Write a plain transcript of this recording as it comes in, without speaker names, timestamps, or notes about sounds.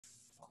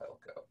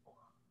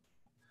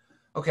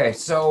Okay,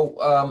 so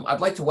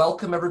I'd like to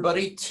welcome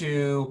everybody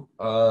to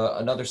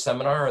another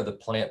seminar of the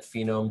Plant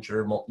Phenome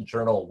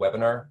Journal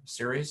webinar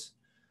series.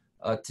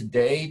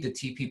 Today, the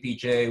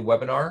TPPJ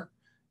webinar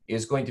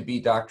is going to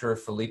be Dr.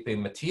 Filipe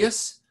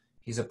Matias.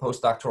 He's a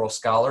postdoctoral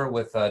scholar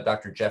with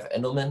Dr. Jeff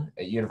Edelman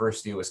at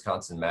University of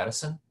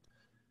Wisconsin-Madison.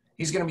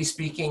 He's going to be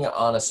speaking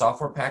on a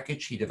software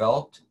package he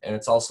developed, and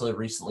it's also a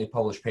recently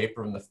published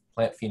paper in the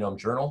Plant Phenome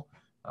Journal.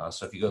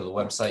 So if you go to the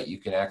website, you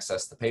can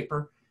access the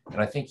paper. And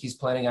I think he's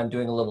planning on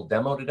doing a little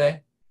demo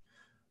today.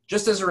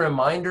 Just as a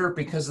reminder,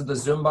 because of the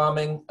Zoom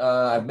bombing,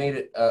 I've made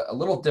it a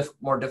little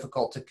more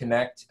difficult to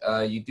connect.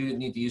 You do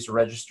need to use a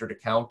registered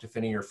account if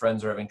any of your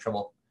friends are having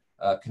trouble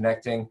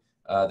connecting.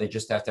 They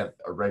just have to have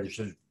a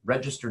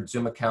registered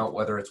Zoom account,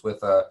 whether it's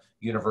with a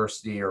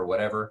university or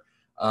whatever.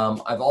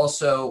 I've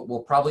also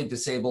will probably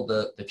disable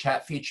the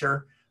chat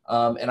feature.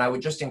 And I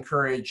would just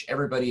encourage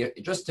everybody,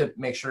 just to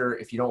make sure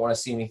if you don't want to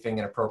see anything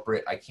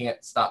inappropriate, I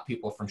can't stop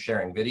people from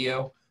sharing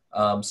video.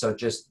 So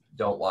just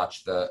don't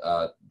watch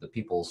the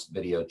people's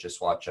video,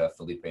 just watch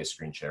Filipe's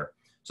screen share.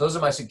 So those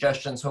are my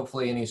suggestions.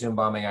 Hopefully any Zoom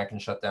bombing I can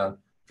shut down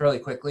fairly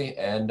quickly,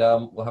 and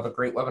we'll have a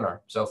great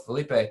webinar. So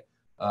Filipe,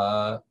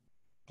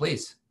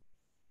 please.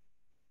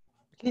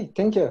 Okay,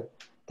 thank you.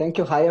 Thank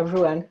you. Hi,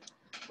 everyone.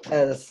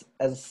 As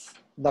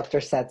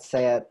Dr. Seth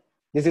said,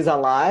 this is a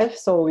live,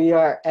 so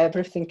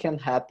everything can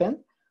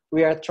happen.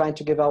 We are trying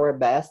to give our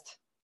best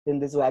in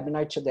this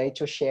webinar today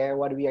to share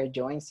what we are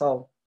doing.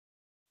 So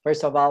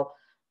first of all,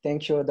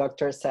 thank you,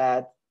 Dr.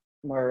 Seth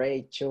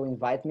Murray, to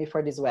invite me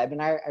for this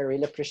webinar. I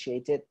really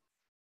appreciate it.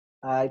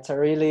 It's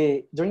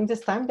during this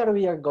time that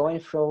we are going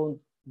through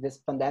this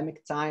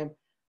pandemic time,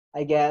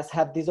 I guess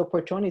have this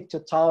opportunity to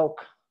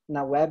talk in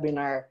a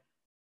webinar.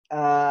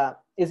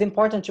 It's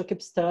important to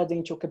keep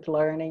studying, to keep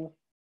learning.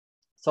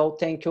 So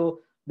thank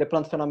you, the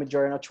Plant Phenome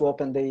Journal, to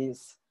open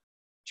this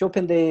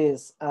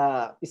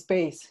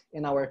space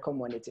in our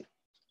community.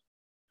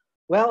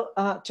 Well,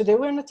 today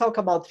we're going to talk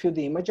about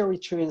FIELDimageR,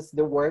 which is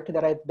the work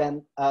that I've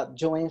been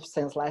doing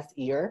since last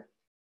year.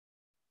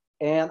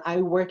 And I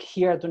work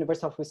here at the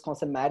University of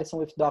Wisconsin-Madison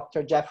with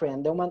Dr. Jeffrey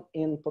Edelman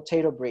in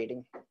potato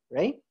breeding,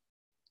 right?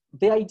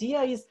 The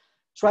idea is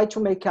try to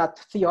make a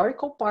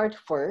theoretical part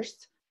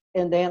first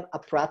and then a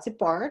practice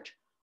part.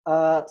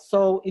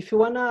 So if you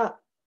want to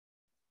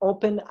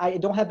open, I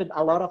don't have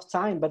a lot of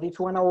time, but if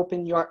you want to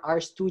open your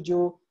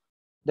RStudio,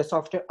 the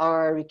software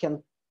R, we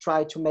can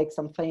try to make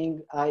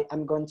something.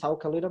 I'm going to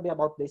talk a little bit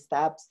about the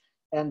steps,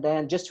 and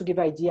then just to give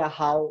an idea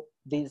how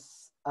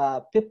this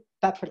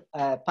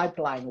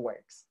pipeline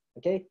works,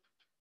 okay?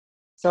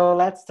 So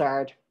let's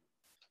start.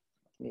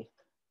 Let me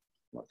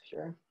not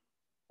sure.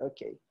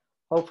 Okay,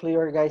 hopefully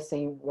you guys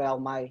seeing well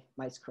my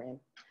screen.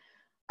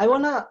 I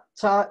wanna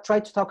try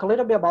to talk a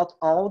little bit about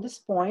all these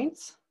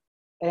points,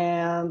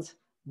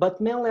 but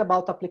mainly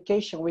about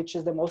application, which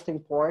is the most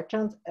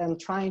important, and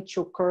trying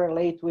to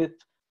correlate with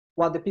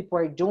what the people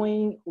are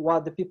doing,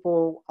 what the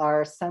people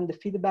are sending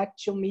feedback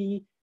to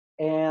me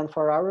and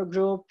for our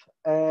group,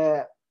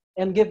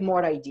 and give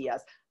more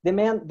ideas. The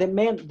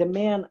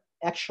main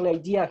actual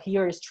idea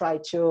here is try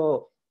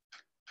to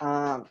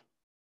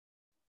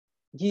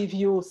give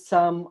you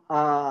some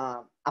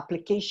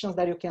applications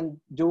that you can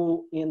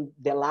do in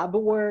the lab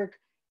work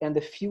and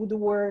the field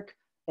work,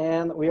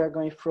 and we are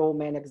going through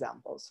many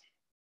examples.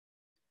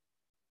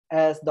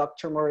 As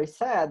Dr. Murray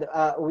said,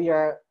 we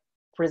are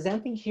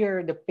presenting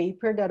here the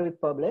paper that we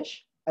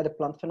published at the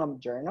Plant Phenome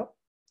Journal,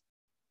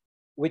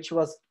 which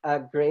was a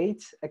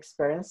great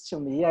experience to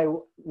me.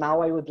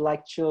 Now I would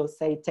like to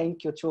say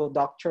thank you to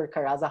Dr.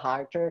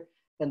 Caraza-Harter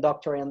and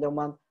Dr.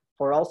 Edelman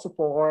for all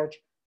support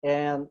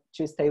and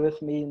to stay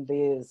with me in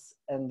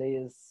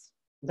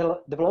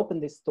developing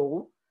this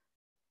tool.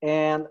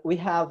 And we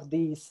have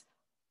this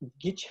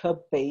GitHub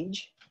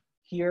page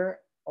here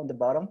on the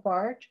bottom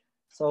part.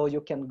 So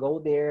you can go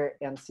there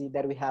and see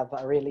that we have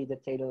a really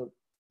detailed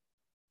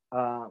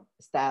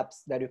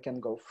steps that you can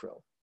go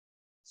through.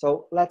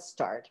 So let's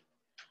start.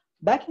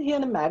 Back here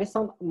in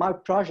Madison, my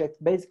project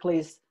basically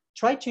is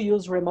try to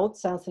use remote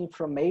sensing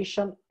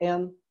information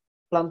in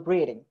plant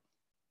breeding.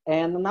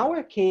 And in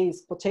our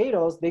case,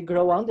 potatoes, they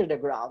grow under the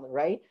ground,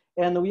 right?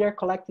 And we are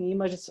collecting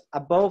images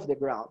above the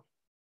ground.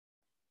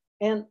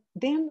 And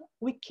then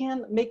we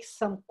can make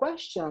some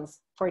questions.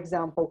 For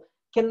example,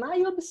 can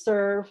I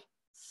observe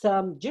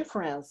some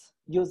difference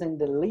using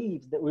the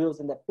leaves,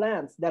 using the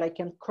plants that I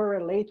can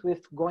correlate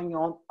with going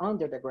on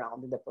under the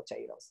ground in the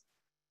potatoes?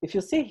 If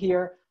you see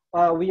here,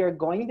 we are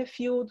going in the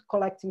field,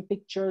 collecting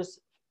pictures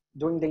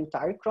during the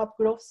entire crop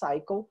growth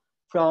cycle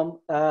from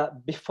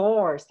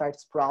before start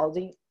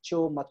sprouting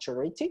to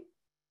maturity.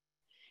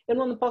 And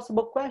one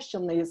possible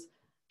question is,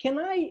 can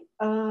I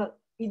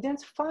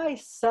identify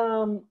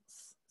some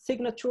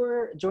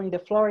signature during the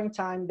flowering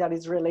time that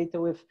is related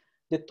with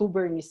the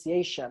tuber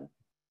initiation?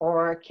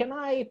 Or can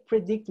I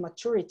predict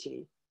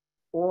maturity?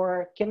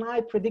 Or can I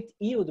predict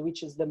yield,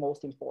 which is the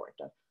most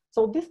important?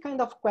 So this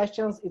kind of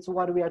questions is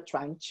what we are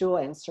trying to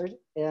answer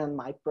in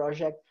my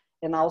project,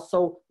 and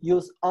also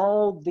use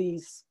all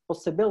these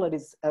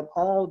possibilities and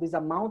all this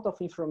amount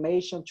of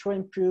information to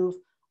improve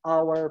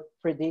our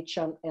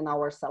prediction and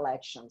our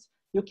selections.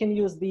 You can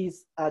use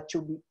these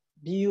to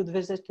build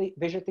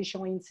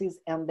vegetation indices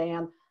and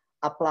then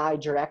apply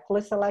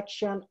directly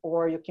selection,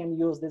 or you can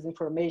use this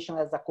information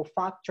as a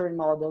cofactor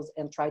models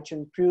and try to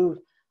improve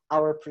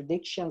our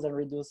predictions and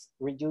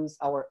reduce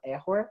our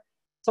error.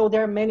 So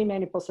there are many,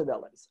 many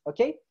possibilities,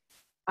 okay?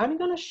 I'm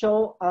gonna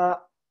show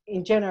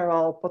in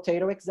general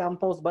potato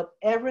examples, but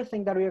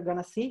everything that we're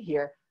gonna see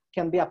here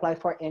can be applied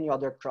for any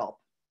other crop.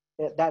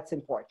 That's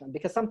important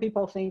because some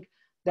people think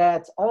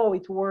that, oh,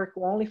 it works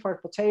only for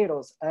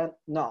potatoes, and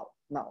no,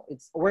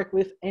 it's work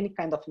with any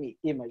kind of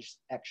image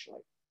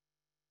actually,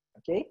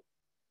 okay?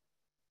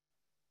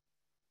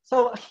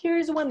 So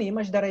here's one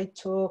image that I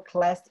took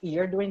last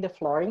year during the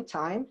flowering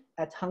time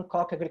at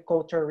Hancock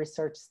Agricultural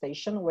Research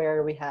Station,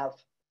 where we have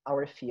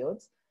our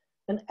fields.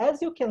 And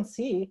as you can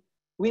see,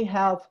 we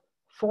have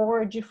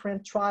 4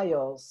 different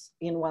trials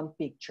in one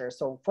picture.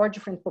 So 4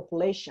 different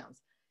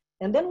populations.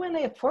 And then when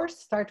I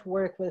first started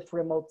work with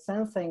remote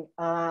sensing,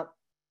 I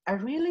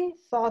really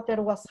thought that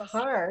it was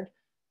hard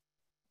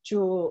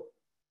to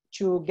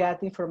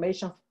get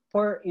information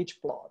for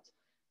each plot.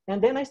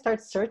 And then I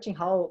started searching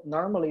how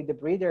normally the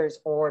breeders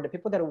or the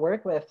people that I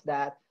work with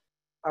that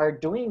are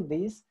doing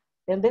this.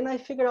 And then I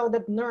figured out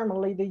that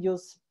normally they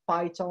use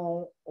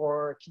Python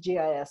or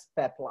QGIS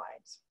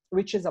pipelines,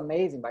 which is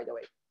amazing, by the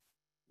way.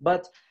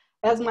 But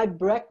as my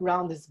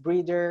background is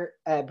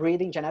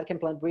breeding, genetic and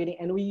plant breeding,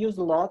 and we use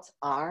lots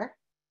R,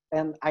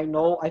 and I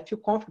feel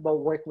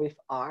comfortable working with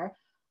R,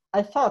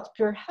 I thought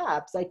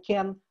perhaps I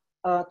can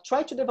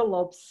try to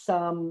develop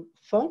some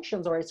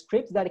functions or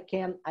scripts that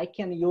I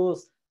can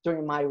use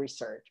during my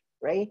research,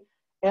 right?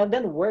 And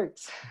then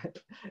works.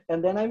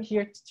 And then I'm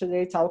here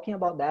today talking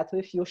about that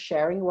with you,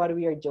 sharing what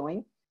we are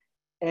doing.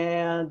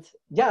 And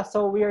yeah,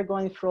 so we are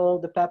going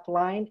through the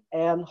pipeline,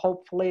 and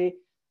hopefully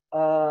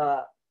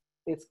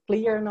it's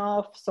clear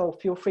enough. So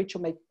feel free to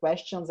make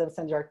questions and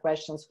send your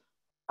questions,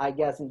 I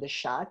guess, in the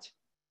chat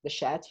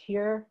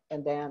here.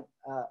 And then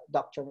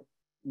Dr.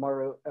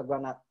 Moru are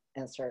gonna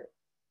answer.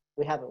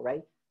 We have it,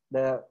 right?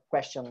 The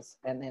questions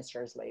and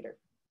answers later.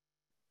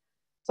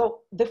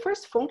 So the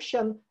first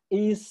function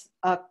is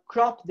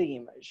crop the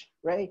image,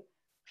 right?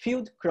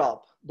 Field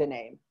crop, the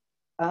name.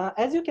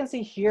 As you can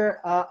see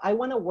here, I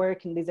wanna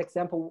work in this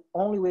example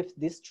only with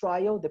this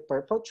trial, the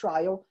purple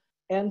trial,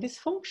 and this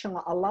function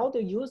allow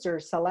the user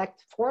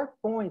select 4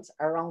 points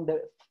around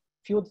the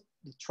field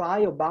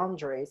trial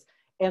boundaries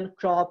and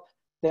crop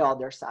the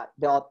other side,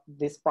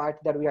 this part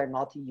that we are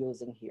not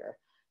using here.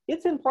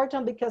 It's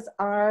important because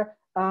R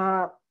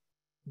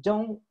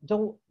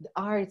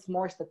is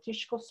more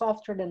statistical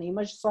software than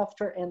image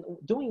software, and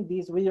doing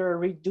this, we are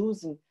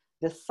reducing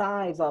the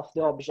size of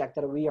the object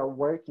that we are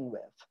working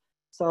with.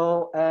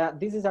 So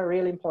this is a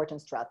really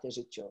important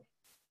strategy too.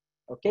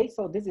 Okay,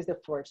 so this is the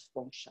first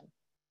function.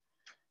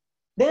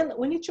 Then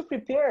we need to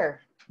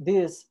prepare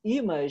this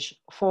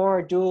image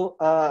for do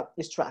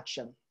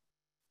extraction,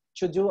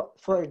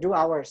 for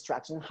our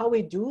extraction. How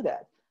we do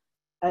that?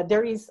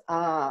 There is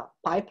a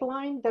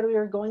pipeline that we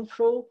are going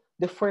through.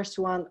 The first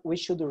one, we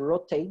should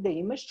rotate the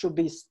image to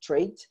be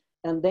straight,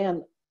 and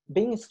then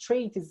being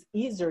straight is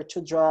easier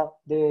to draw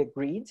the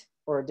grid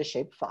or the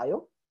shape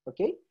file,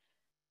 okay?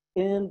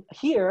 And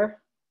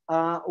here,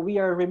 we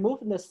are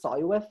removing the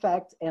soil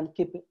effect and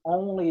keeping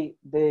only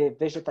the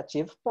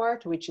vegetative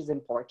part, which is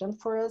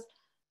important for us.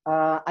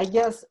 I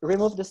guess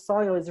remove the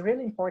soil is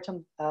really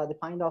important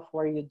depending on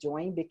what you're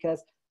doing,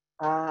 because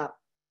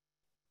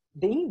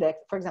the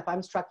index, for example, I'm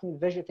extracting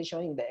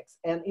vegetation index,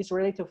 and it's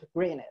related to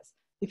greenness.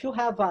 If you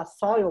have a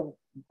soil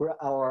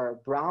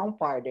or brown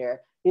part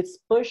there, it's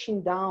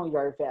pushing down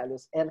your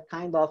values and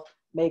kind of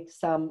make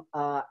some,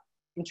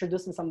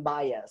 introducing some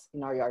bias in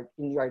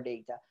your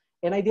data.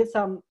 And I did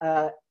some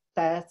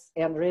tests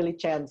and really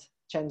changed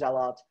a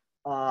lot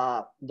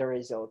the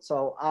results.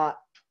 So I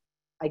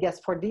guess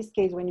for this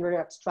case, when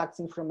you're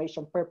extracting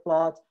information per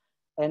plot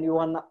and you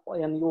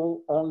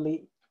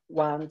only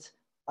want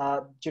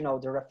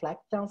the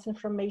reflectance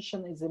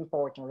information, is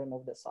important,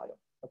 remove the soil,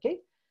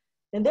 okay?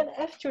 And then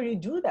after you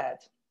do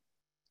that,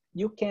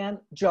 you can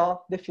draw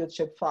the field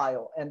shape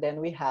file. And then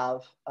we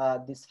have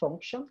this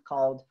function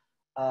called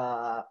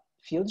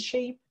field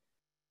shape,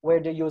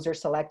 where the user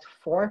select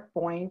 4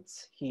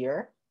 points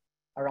here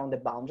around the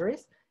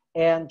boundaries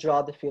and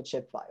draw the field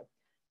shape file.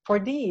 For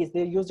these,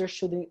 the user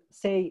should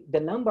say the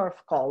number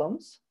of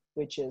columns,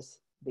 which is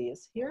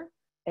this here,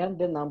 and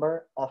the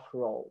number of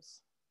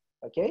rows,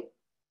 okay?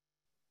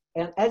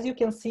 And as you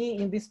can see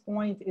in this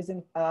point,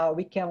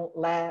 we can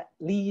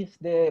leave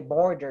the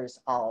borders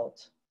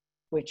out,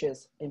 which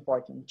is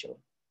important too,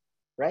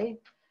 right?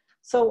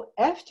 So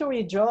after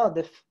we draw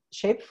the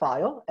shape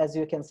file, as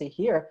you can see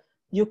here,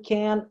 you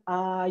can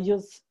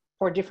use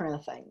for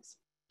different things.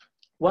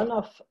 One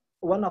of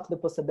the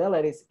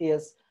possibilities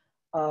is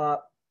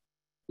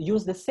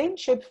use the same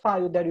shape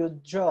file that you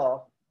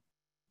draw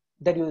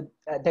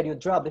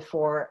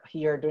before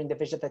here during the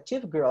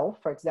vegetative growth,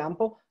 for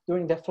example,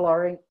 during the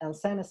flowering and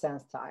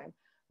senescence time.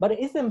 But it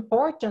is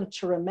important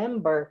to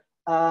remember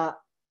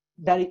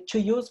that to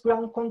use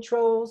ground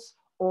controls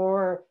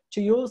or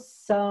to use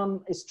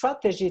some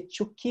strategy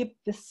to keep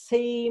the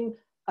same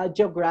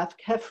geographic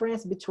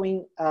reference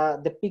between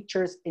the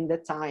pictures in the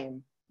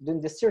time,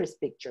 doing the series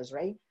pictures,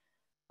 right?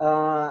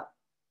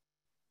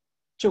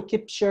 To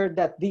keep sure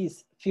that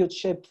this field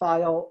shape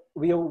file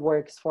will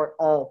work for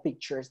all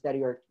pictures that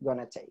you're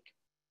gonna take.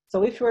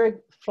 So if you're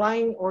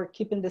flying or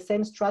keeping the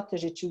same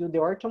strategy to do the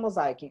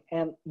orthomosaic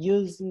and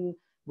using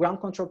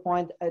ground control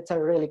point, it's a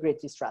really great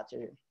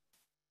strategy,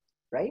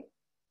 right?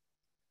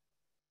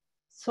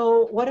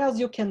 So what else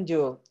you can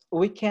do?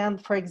 We can,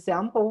 for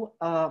example,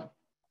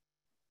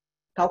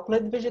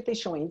 calculate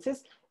vegetation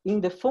indices.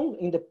 In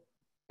the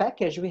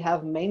package, we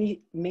have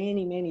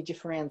many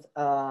different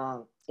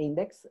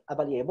index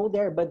available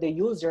there, but the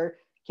user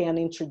can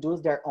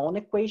introduce their own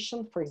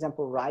equation. For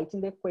example,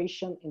 writing the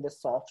equation in the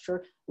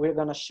software. We're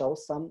gonna show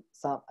some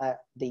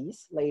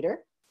these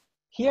later.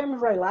 Here I'm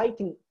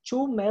highlighting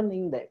two main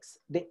index,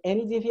 the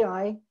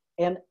NDVI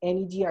and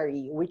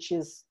NDRE, which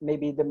is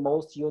maybe the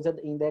most used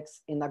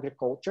index in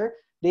agriculture.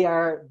 They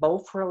are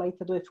both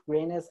related with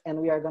greenness, and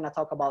we are gonna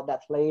talk about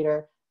that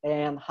later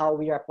and how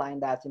we are applying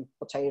that in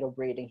potato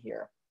breeding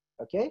here,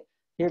 okay?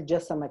 Here are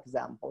just some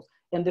examples.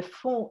 And the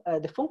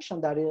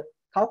function that it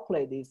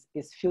calculates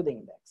is field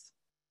index.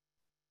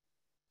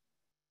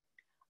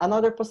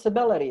 Another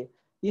possibility,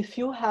 if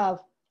you have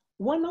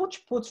one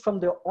output from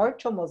the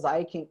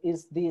orthomosaic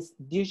is this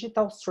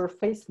digital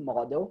surface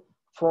model.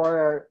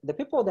 For the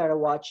people that are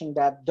watching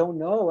that don't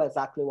know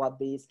exactly what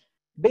this,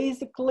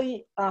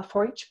 basically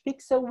for each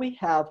pixel we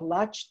have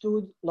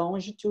latitude,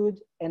 longitude,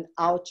 and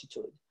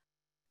altitude.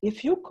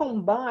 If you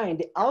combine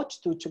the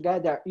altitude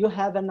together, you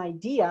have an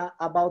idea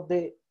about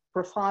the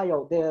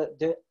profile,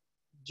 the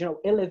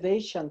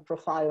elevation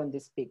profile in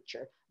this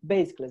picture.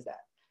 Basically is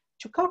that.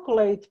 To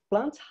calculate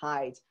plant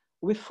height,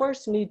 we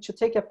first need to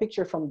take a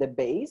picture from the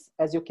base.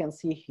 As you can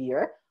see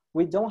here,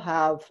 we don't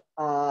have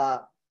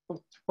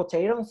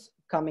potatoes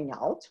coming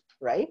out,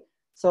 right?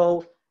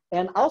 So,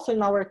 and also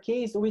in our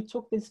case, we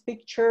took this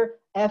picture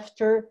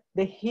after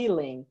the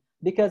healing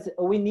because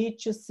we need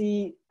to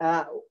see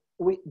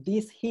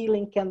this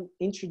healing can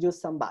introduce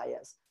some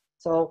bias.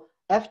 So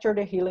after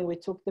the healing, we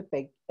took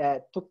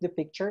the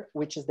picture,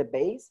 which is the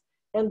base,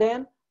 and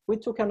then we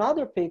took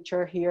another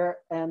picture here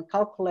and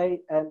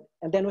calculate, and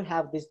then we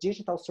have this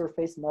digital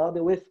surface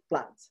model with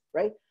plants,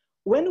 right?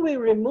 When we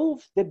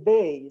remove the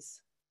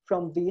base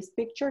from this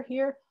picture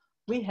here,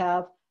 we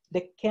have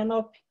the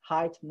canopy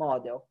height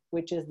model,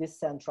 which is this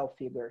central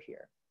figure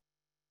here.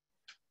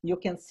 You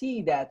can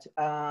see that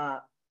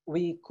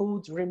we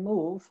could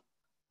remove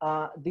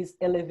this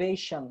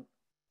elevation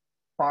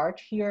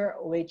part here,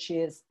 which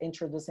is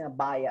introducing a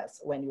bias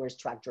when you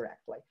extract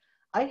directly.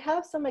 I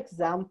have some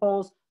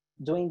examples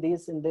doing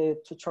this in the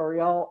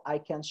tutorial. I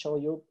can show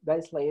you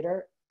guys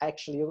later.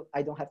 Actually,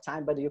 I don't have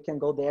time, but you can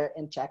go there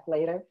and check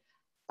later.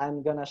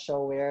 I'm gonna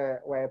show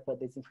where I put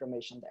this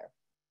information there.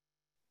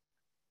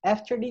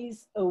 After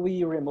this,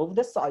 we remove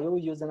the soil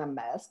using a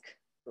mask,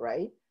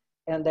 right?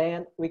 And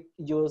then we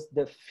use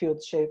the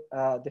field shape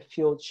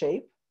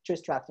to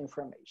extract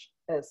information.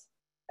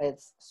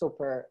 It's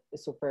super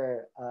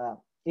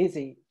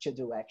easy to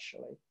do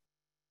actually.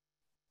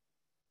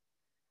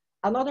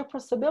 Another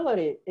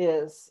possibility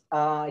is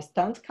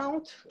stand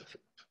count,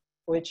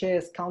 which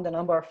is count the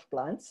number of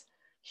plants.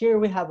 Here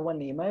we have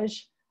one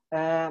image.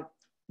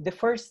 The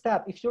first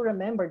step, if you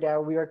remember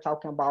that we were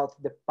talking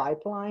about the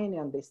pipeline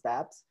and the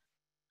steps.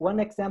 One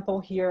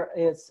example here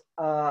is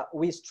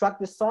we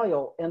extract the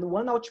soil, and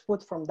one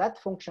output from that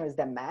function is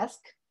the mask.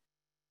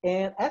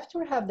 And after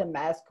we have the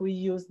mask, we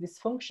use this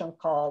function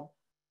called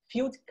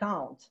field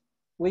count,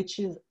 which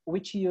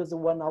use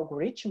one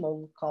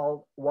algorithm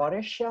called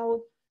watershed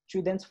to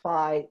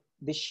identify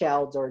the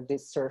shells or the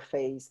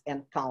surface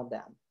and count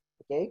them,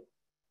 okay?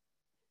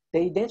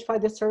 They identify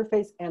the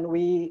surface and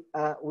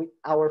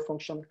our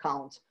function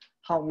counts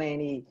how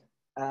many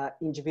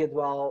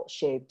individual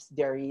shapes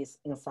there is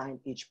inside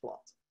each plot.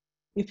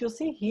 If you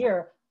see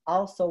here,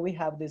 also we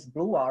have these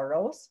blue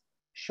arrows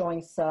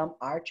showing some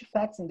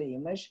artifacts in the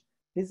image.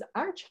 These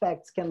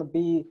artifacts can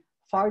be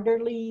further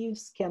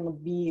leaves, can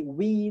be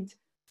weed.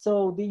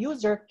 So the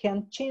user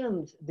can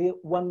change the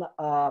one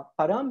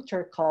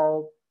parameter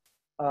called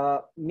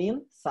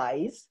mean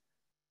size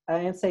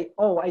and say,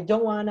 oh, I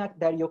don't want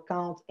that you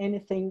count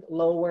anything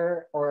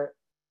lower or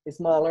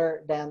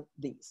smaller than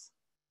this.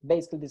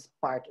 Basically this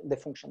part, the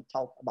function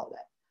talk about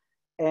that.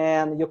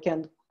 And you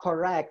can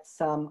correct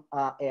some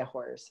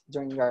errors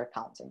during your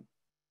counting.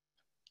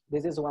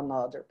 This is one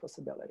other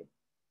possibility.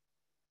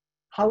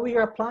 How we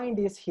are applying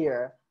this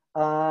here?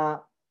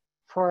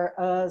 For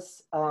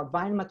us,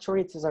 vine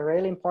maturity is a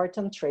really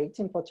important trait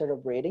in potato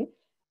breeding.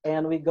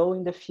 And we go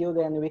in the field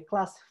and we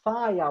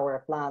classify our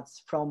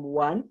plants from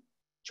 1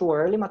 to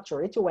early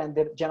maturity when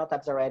the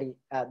genotypes are already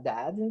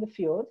dead in the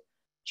field,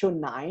 to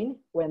 9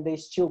 when they're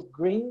still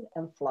green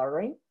and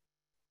flowering.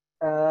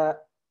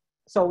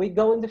 So we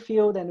go in the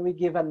field and we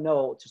give a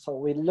note. So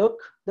we look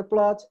the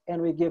plot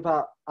and we give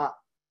a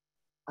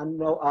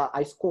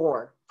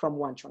score from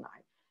 1 to 9.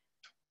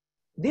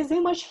 This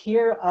image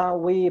here,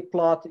 we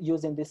plot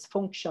using this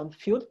function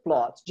field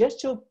plot,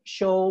 just to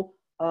show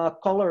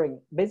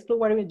coloring. Basically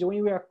what we're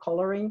doing, we are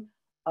coloring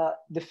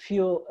the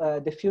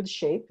field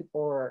shape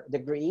or the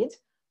grid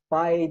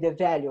by the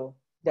value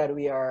that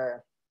we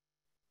are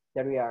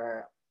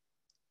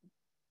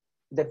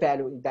the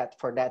value that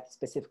for that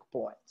specific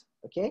point,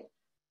 okay?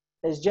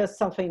 It's just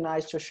something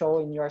nice to show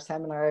in your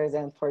seminars,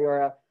 and for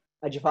your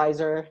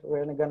advisor,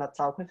 we're gonna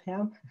talk with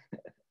him.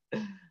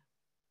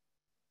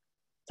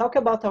 Talk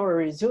about our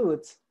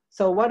results.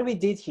 So what we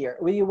did here,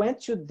 we went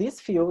to this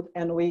field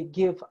and we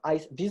give a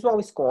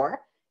visual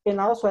score,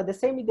 and also at the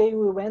same day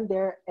we went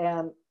there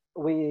and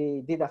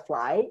we did a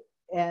flight,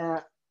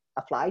 and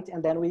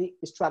then we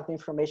extract the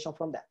information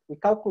from that. We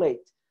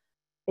calculate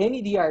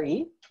any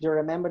DRE. Do you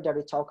remember that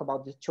we talk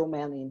about the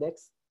two-man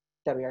index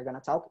that we are going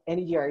to talk?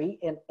 Any DRE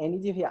and any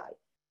DVI.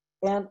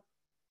 And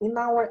in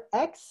our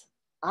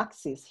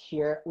x-axis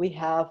here, we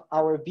have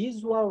our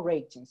visual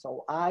rating.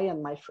 So I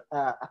and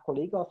a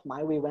colleague of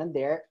mine, we went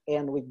there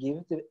and we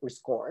give the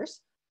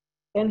scores.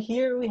 And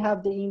here we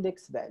have the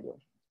index value,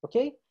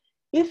 okay?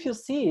 If you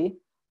see,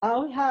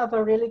 we have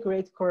a really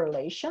great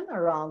correlation,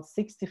 around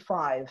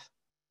 65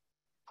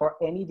 for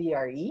any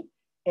DRE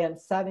and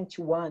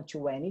 71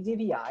 to any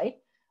DVI.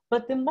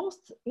 But the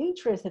most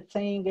interesting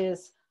thing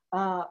is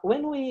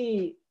when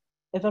we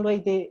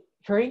evaluate the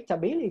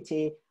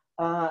heritability,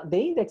 the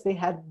index, they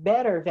had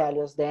better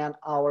values than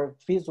our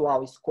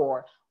visual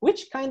score,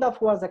 which kind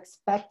of was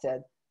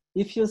expected.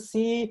 If you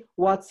see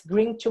what's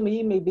green to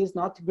me, maybe it's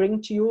not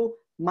green to you.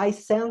 My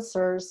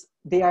sensors,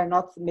 they are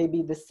not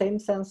maybe the same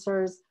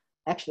sensors.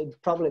 Actually,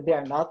 probably they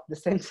are not the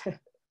same.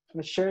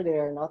 I'm sure they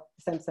are not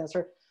the same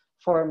sensor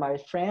for my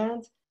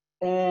friend.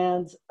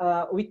 And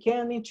we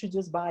can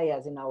introduce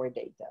bias in our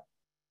data,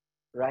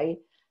 right?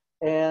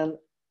 And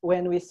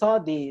when we saw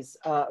these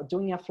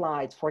doing a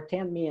flight for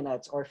 10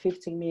 minutes or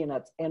 15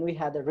 minutes, and we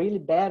had a really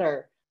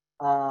better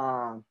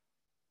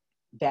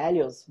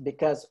values,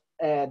 because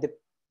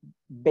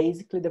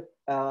basically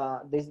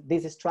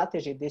this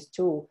strategy, this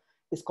tool,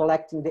 is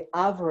collecting the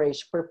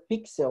average per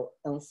pixel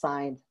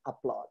inside a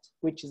plot,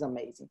 which is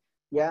amazing.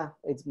 Yeah,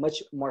 it's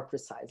much more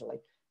precisely.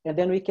 And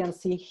then we can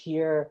see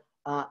here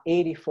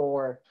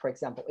 84, for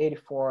example,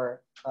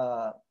 84,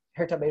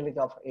 heritability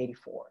of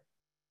 84,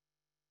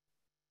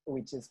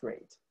 which is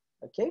great,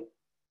 okay?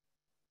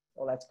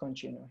 So let's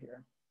continue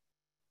here.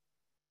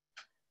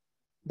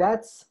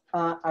 That's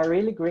a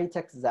really great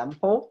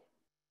example.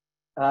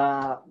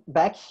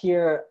 Back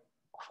here,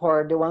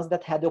 for the ones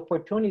that had the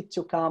opportunity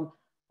to come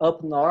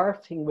up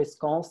north in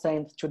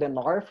Wisconsin to the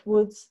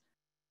Northwoods,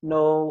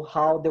 know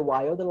how the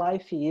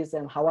wildlife is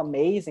and how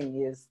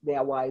amazing is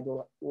the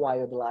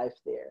wildlife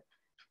there.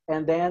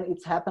 And then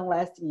it's happened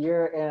last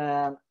year,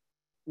 and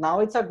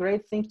now it's a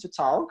great thing to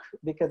talk,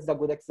 because it's a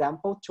good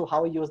example to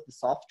how we use the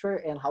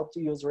software and how to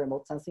use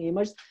remote sensing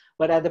images.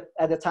 But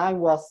at the time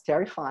was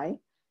terrifying.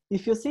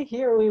 If you see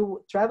here, we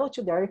travel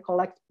to there,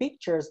 collect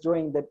pictures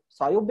during the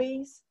soil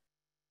base,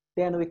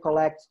 then we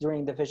collect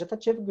during the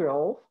vegetative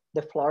growth,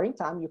 the flowering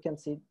time. You can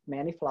see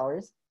many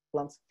plants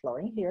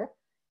flowering here.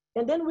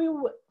 And then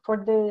for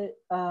the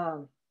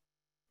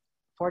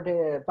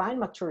vine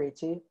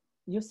maturity,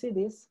 you see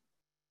this,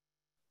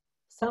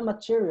 some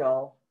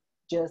material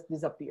just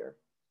disappear.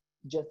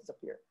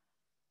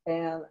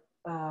 And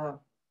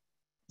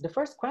the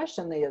first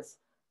question is,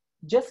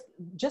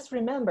 just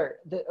remember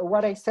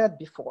what I said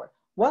before.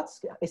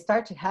 What's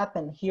starting to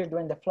happen here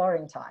during the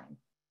flowering time?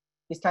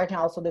 It's starting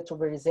also the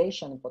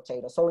tuberization in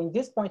potatoes. So in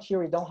this point here,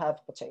 we don't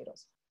have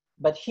potatoes,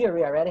 but here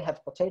we already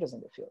have potatoes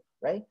in the field,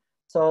 right?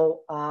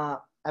 So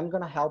I'm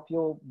gonna help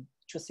you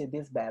to see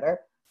this better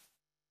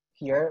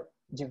here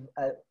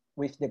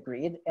with the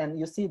grid. And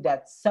you see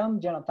that some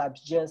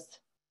genotypes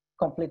just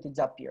completely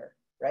disappear,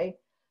 right?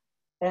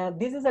 And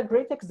this is a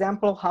great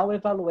example how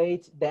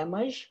evaluate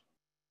damage,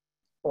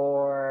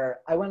 or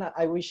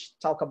I wish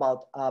talk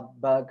about a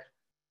bug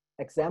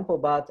example,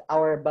 but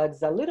our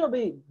bug's a little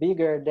bit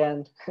bigger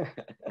than,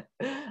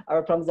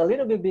 our problem's a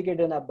little bit bigger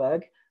than a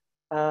bug.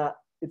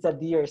 It's a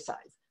deer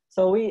size.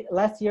 So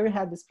last year we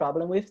had this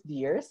problem with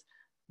deers.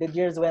 The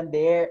deers went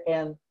there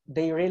and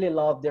they really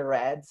love the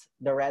red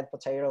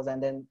potatoes.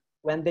 And then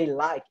when they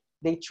like,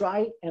 they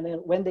try, and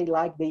then when they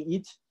like, they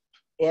eat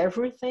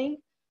everything.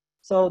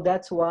 So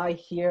that's why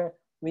here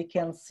we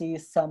can see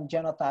some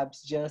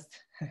genotypes just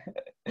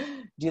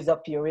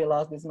disappear. We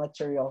lost this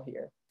material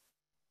here.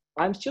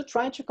 I'm still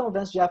trying to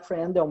convince Jeffrey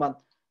Edelman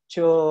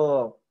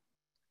to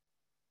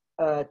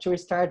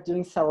start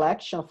doing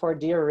selection for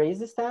deer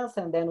resistance,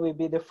 and then we'll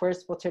be the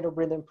first potato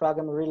breeding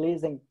program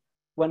releasing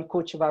one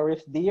cultivar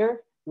with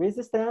deer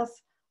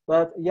resistance.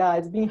 But yeah,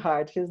 it's been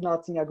hard. He's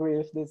not in agree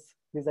with this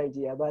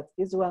idea, but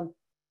it's one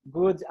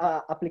good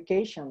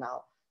application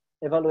now.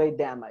 Evaluate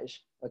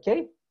damage,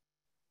 okay?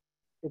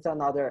 It's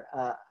another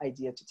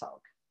idea to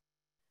talk.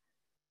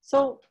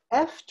 So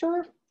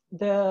after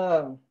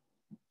the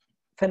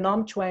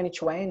Phenome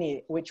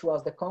 2020, which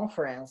was the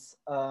conference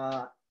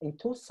in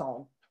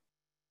Tucson,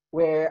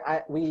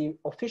 where we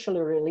officially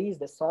released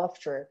the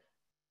software,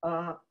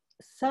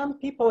 some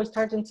people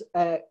started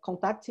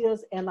contacting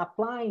us and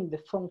applying the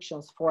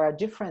functions for a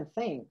different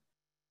thing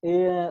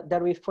that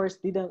we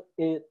first didn't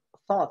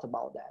thought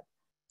about that.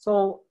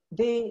 So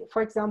they,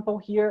 for example,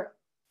 here,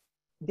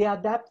 they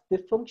adapt the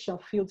function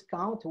field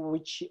count,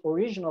 which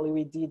originally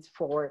we did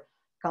for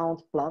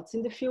count plants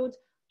in the field,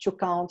 to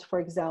count, for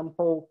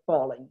example,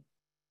 pollen,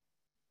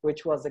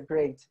 which was a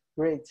great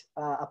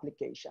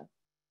application.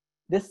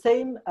 The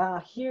same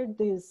here,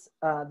 these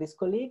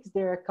colleagues,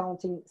 they're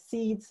counting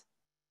seeds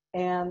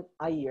and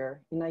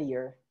in a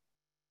year.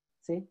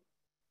 See?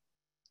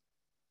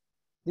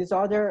 This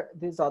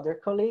other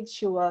colleague,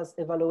 she was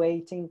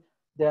evaluating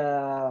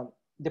the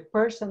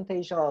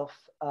percentage of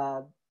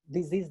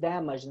disease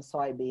damage in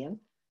soybean.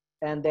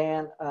 And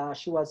then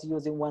she was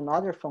using one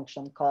other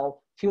function called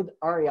field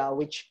area,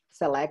 which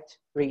select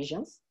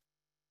regions,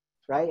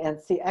 right? And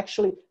see,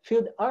 actually,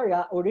 field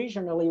area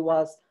originally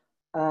was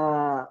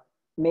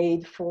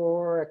made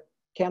for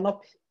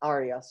canopy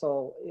area.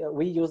 So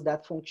we use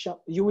that function.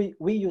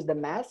 We use the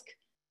mask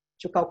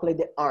to calculate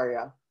the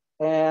area.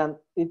 And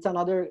it's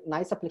another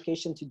nice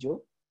application to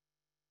do.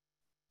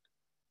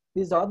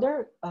 This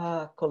other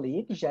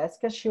colleague,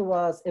 Jessica, she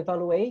was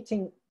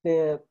evaluating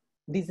the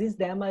disease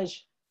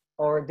damage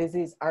or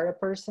disease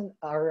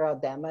area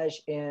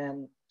damage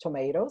in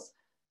tomatoes.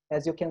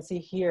 As you can see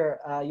here,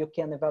 you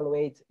can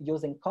evaluate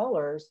using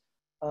colors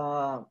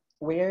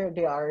where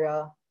the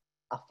area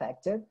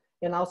affected.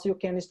 And also you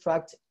can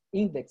extract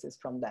indexes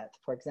from that.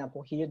 For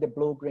example, here, the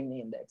blue-green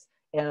index,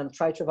 and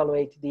try to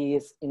evaluate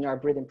these in your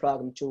breeding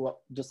program to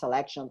do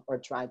selection or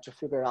try to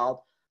figure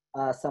out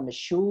some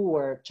issue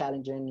or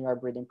challenge in your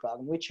breeding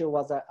program, which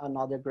was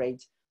another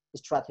great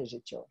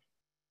strategy too.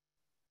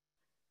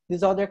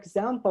 This other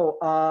example,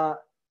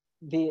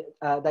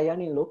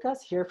 Diane and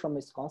Lucas here from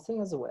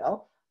Wisconsin as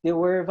well, they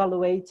were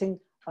evaluating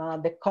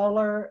the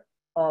color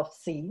of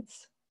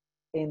seeds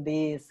in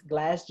this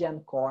glass gem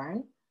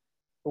corn,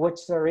 which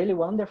is a really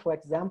wonderful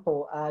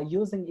example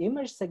using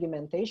image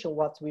segmentation,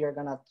 what we are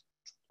gonna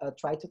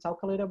try to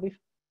talk a little bit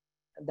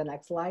the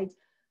next slide.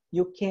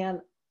 You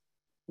can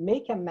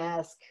make a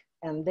mask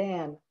and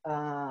then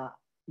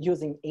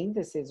using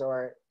indices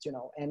or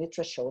any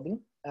thresholding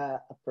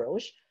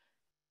approach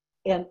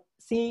and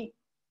see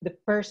the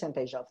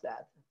percentage of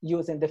that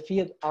using the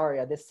field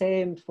area, the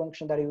same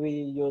function that we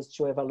used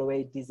to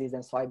evaluate disease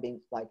in soybean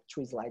like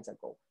 3 slides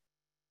ago,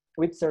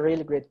 which is a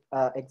really great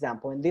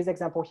example. In this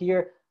example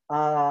here,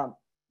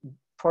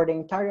 for the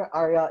entire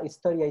area is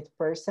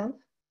 38%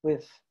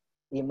 with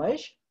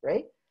image,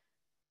 right?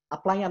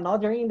 Applying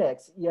another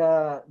index,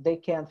 they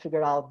can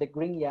figure out the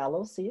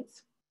green-yellow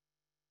seeds,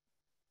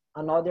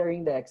 another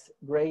index,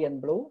 gray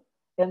and blue,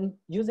 and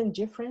using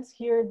difference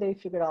here, they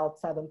figure out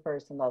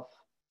 7% of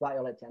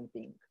violet and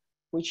pink,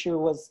 which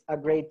was a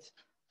great,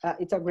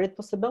 it's a great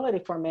possibility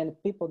for many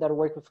people that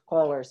work with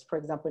colors. For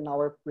example, in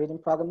our reading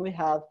program, we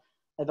have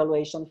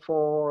evaluation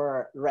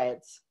for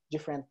reds,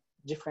 different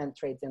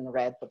traits in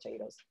red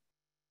potatoes.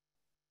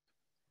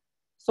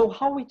 So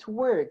how it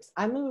works,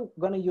 I'm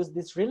gonna use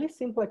this really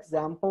simple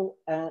example.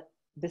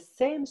 The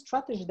same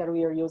strategy that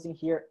we are using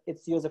here,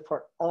 it's used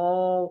for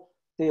all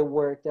the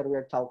work that we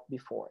were talking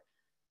before.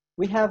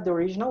 We have the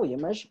original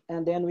image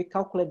and then we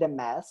calculate the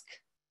mask,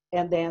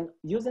 and then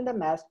using the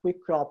mask, we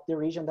crop the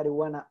region that we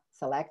wanna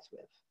select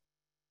with.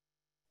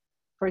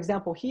 For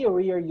example, here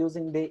we are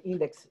using the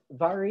index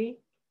vary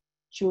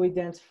to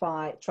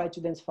try to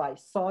identify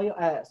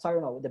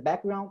the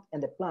background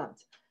and the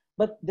plant.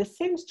 But the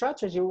same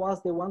strategy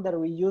was the one that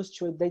we used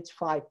to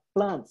identify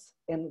plants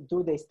and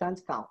do the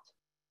stand count.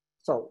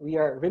 So we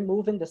are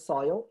removing the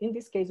soil. In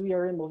this case, we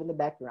are removing the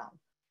background.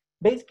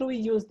 Basically, we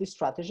use this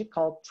strategy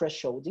called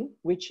thresholding,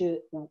 which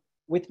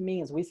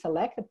means we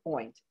select a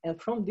point.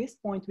 And from this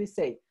point, we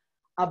say,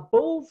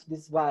 above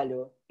this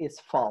value is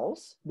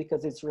false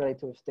because it's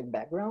related with the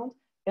background.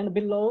 And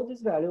below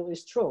this value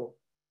is true,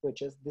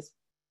 which is this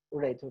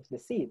related with the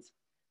seeds.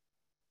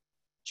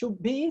 To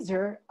be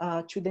easier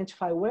to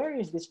identify where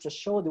is this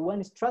threshold, the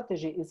one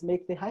strategy is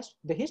make the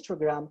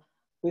histogram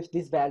with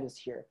these values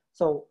here.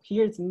 So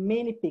here's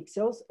many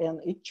pixels and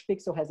each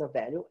pixel has a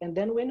value. And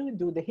then when we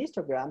do the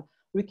histogram,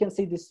 we can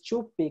see these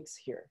 2 peaks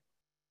here,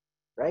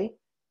 right?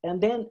 And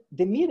then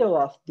the middle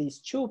of these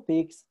 2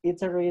 peaks,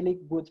 it's a really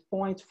good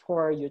point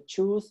for you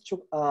choose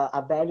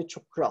a value to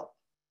crop.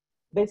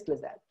 Basically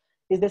that.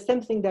 It's the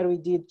same thing that we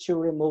did to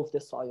remove the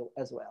soil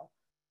as well.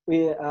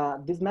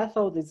 This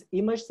method is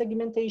image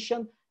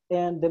segmentation,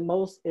 and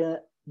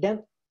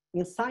then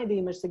inside the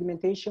image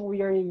segmentation,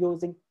 we are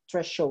using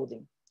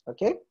thresholding,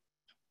 okay?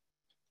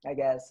 I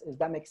guess, if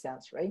that makes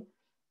sense, right?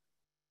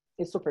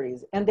 It's super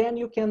easy. And then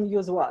you can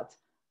use what?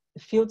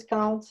 The field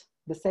count,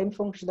 the same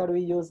function that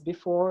we used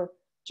before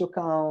to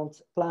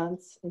count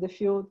plants in the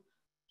field,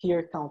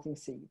 here counting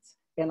seeds,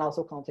 and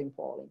also counting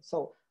pollen.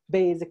 So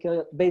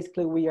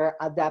basically we are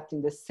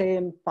adapting the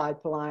same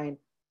pipeline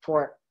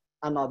for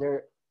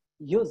another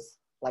use,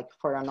 like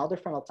for another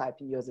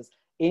phenotyping uses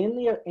in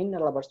the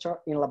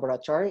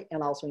laboratory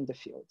and also in the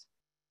field,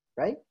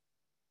 right?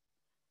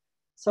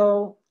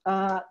 So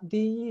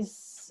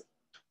these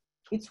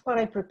it's what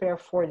I prepare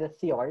for the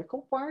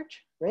theoretical part,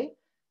 right?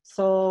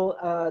 So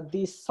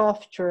this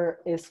software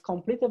is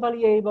completely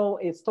valuable.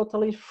 It's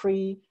totally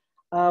free.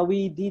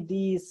 We did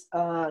this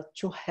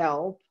to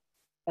help.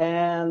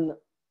 And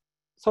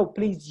so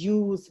please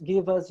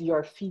give us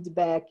your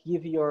feedback,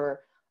 give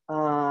your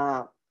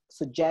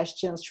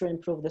suggestions to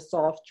improve the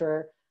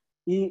software.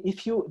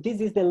 This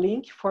is the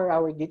link for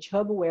our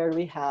GitHub where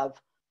we have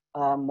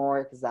more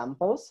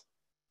examples,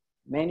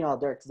 many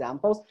other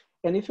examples.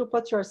 And if you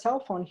put your cell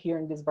phone here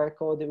in this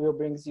barcode, it will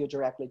bring you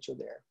directly to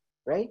there,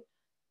 right?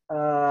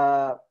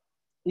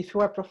 If you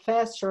are a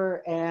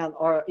professor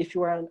or if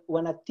you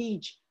want to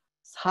teach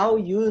how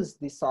to use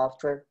the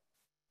software,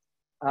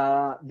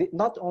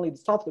 not only the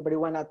software, but you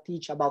want to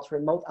teach about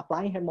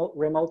applying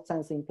remote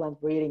sensing, plant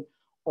breeding,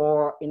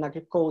 or in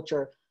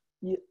agriculture,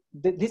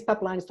 this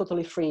pipeline is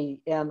totally free.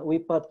 And we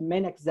put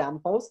many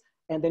examples,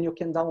 and then you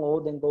can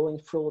download and going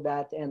through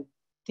that and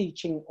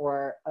teaching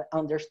or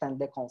understand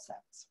the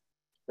concepts,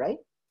 right?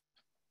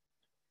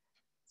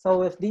 So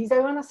with these, I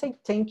want to say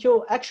thank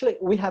you. Actually,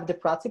 we have the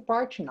practice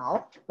part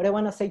now, but I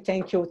want to say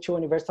thank you to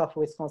University of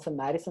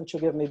Wisconsin-Madison to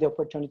give me the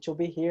opportunity to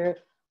be here.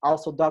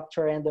 Also,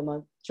 Dr.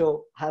 Edelman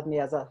to have me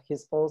as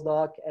his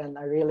postdoc, and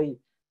I really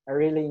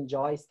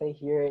enjoy stay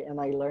here, and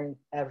I learn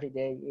every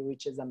day,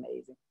 which is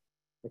amazing.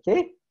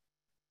 Okay,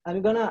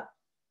 I'm gonna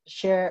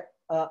share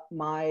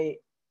my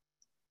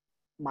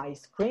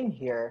screen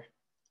here,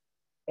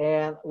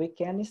 and we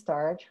can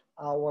start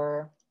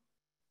our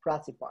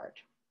practice part.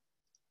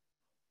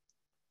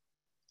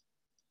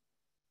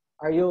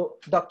 Are you,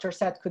 Dr.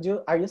 Seth,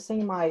 are you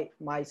seeing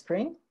my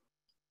screen?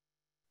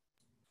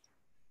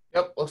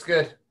 Yep, looks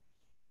good.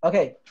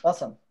 Okay,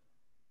 awesome.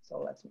 So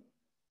let's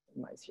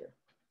minimize here.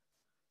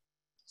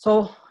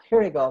 So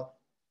here we go.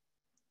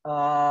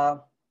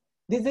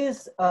 This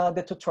is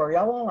the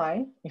tutorial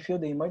online in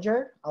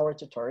FIELDimageR, our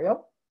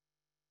tutorial.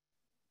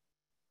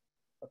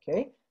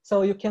 Okay,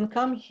 so you can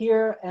come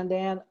here and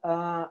then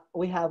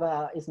we have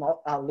a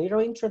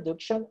little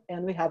introduction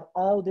and we have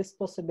all these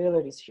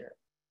possibilities here.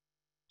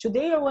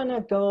 Today I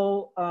wanna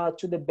go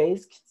to the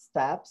basic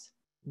steps,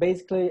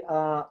 basically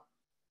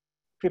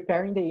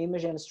preparing the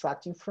image and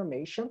extract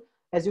information.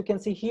 As you can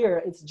see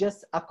here, it's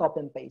just a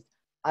copy and paste.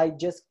 I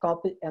just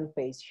copy and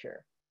paste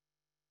here.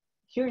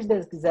 Here's the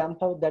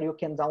example that you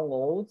can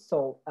download.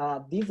 So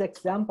this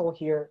example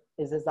here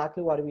is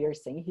exactly what we are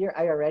seeing here.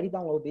 I already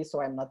downloaded this,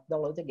 so I'm not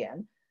download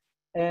again.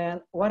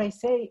 And what I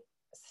say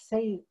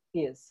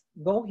is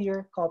go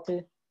here,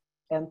 copy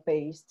and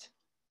paste.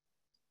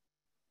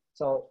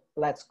 So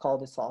let's call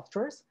the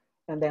softwares,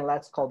 and then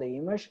let's call the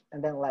image,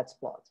 and then let's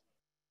plot.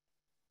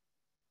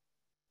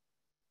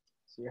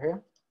 See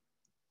here?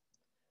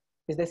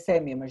 It's the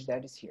same image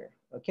that is here,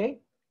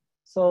 okay?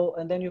 So,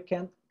 and then you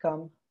can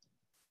come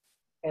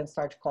and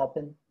start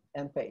copying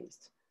and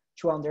paste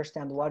to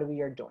understand what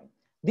we are doing.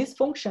 This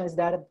function is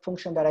that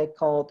function that I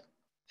called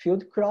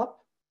field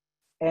crop,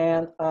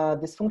 and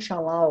this function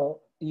allows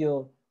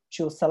you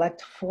to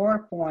select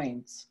 4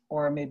 points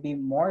or maybe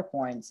more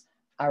points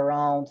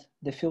around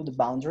the field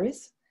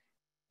boundaries.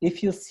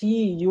 If you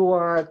see you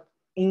are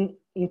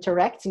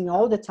interacting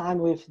all the time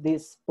with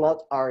this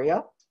plot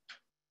area,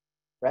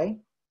 right?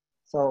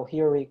 So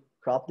here we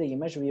crop the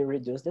image, we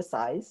reduce the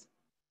size.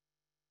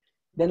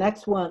 The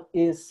next one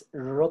is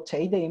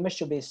rotate the image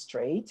to be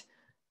straight.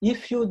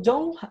 If you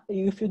don't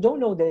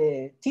know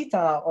the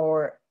theta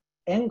or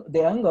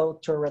the angle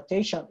to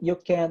rotation, you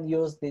can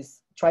use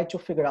this, try to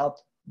figure out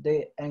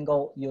the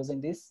angle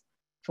using this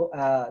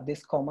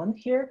command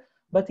here.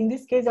 But in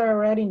this case, I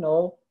already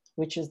know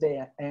which is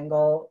the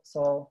angle.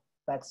 So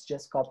let's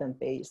just copy and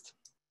paste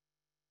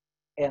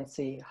and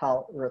see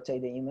how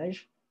rotate the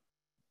image.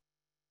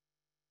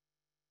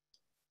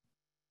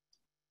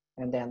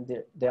 And then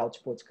the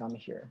outputs come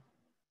here.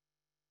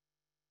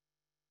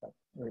 But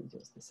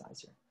reduce the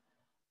size here.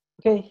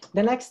 Okay,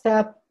 the next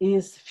step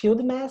is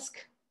field mask.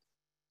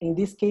 In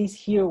this case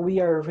here, we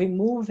are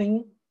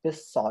removing the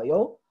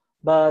soil,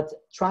 but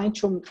trying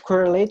to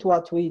correlate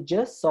what we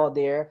just saw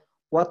there.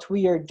 What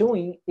we are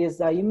doing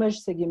is an image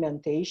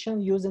segmentation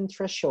using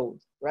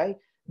threshold, right?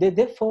 The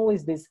default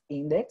is this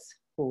index,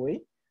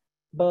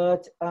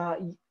 but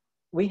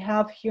we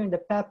have here in the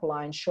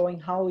pipeline showing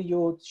how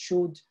you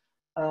should,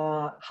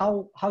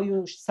 how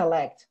you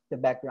select the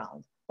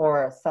background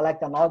or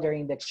select another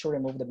index to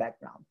remove the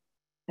background.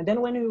 And then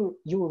when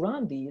you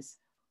run these,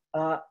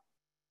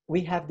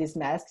 we have this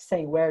mask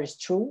saying where is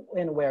true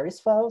and where is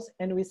false,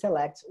 and we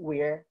select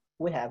where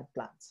we have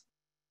plants,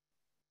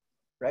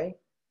 right?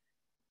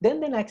 Then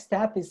the next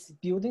step is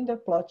building the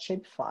plot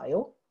shape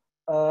file.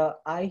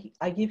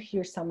 I give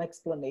here some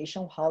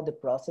explanation how the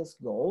process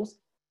goes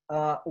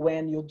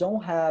when you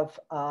don't have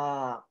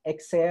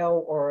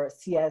Excel or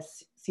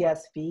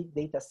CSV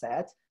data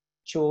set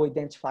to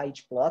identify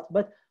each plot,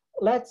 but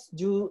let's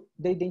do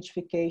the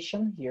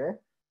identification here.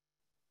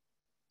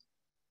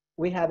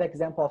 We have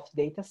example of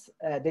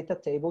data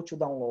table to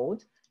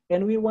download,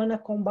 and we want to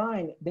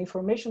combine the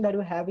information that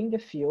we have in the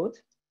field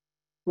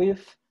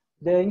with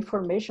the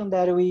information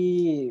that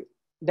we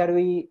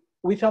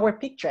with our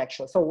picture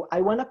actually. So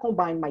I want to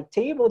combine my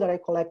table that I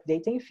collect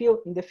data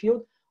in the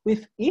field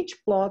with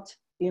each plot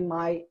in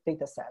my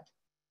data set.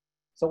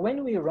 So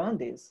when we run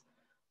this,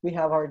 we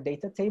have our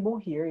data table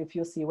here. If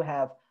you see, we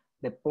have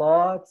the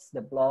plots,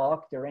 the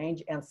block, the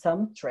range, and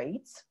some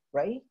traits,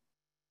 right?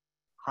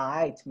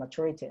 Height,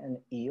 maturity, and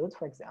yield,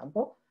 for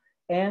example.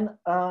 And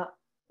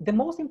the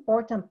most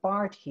important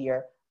part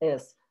here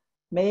is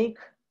make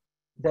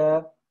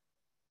the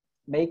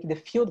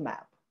field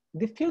map.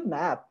 The field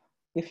map,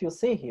 if you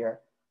see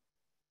here,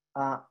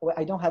 well,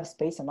 I don't have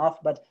space enough,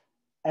 but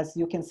as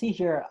you can see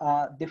here,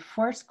 the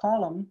first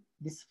column,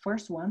 this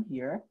first one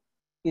here,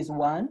 is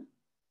 1,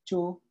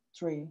 2,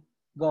 3,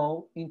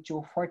 go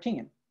into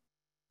 14.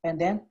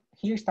 And then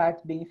here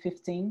starts being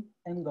 15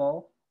 and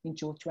go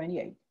into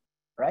 28,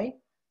 right?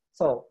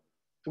 So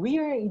we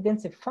are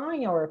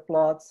identifying our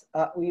plots,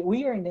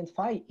 we are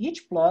identifying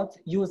each plot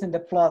using the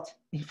plot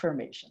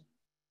information,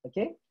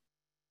 okay?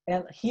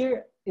 And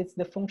here it's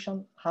the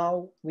function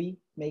how we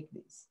make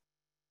this.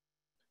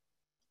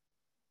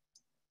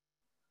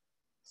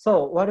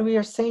 So what we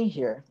are saying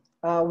here,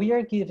 we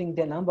are giving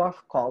the number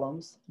of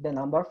columns, the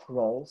number of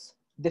rows.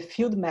 The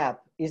field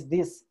map is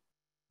this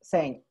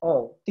saying,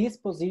 oh, this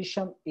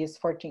position is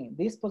 14,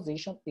 this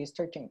position is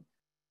 13.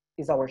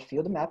 Is our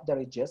field map that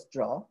we just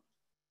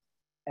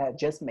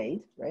just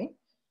made, right?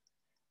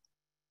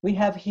 We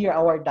have here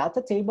our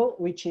data table,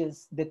 which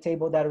is the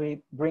table that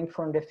we bring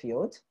from the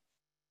field.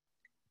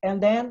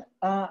 And then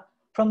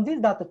from this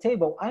data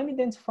table, I'm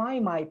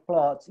identifying my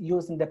plots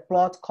using the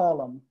plot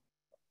column,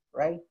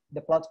 right?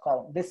 The plot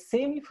column, the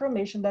same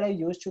information that I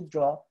used to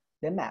draw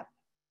the map.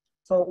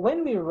 So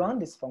when we run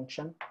this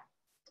function,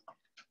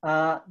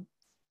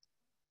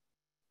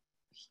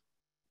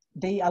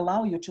 they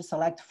allow you to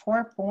select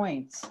 4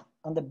 points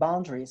on the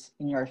boundaries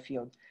in your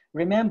field.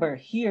 Remember,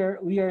 here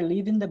we are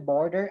leaving the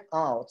border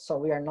out, so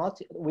we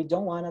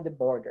don't want the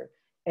border.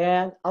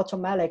 And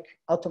automatic,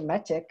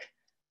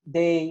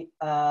 they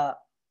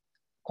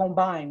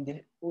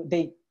combine,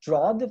 they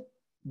draw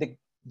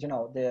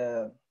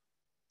the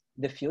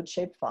field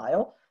shape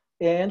file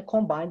and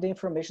combine the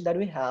information that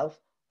we have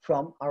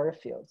from our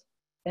field.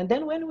 And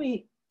then when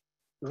we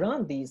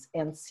run these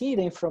and see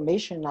the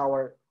information in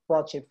our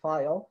plot shape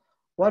file,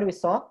 what we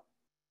saw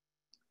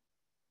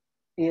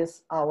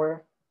is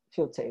our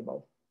field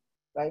table,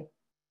 right?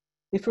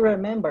 If you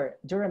remember,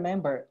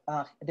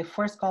 the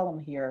first column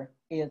here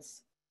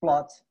is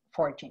plot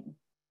 14.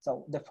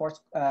 So the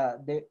first,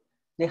 the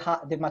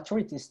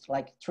maturity is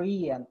like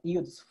 3 and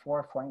yield is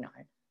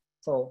 4.49.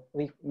 So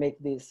we make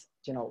this,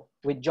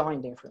 we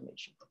join the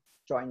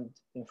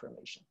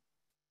information,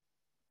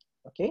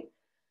 okay?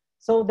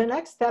 So the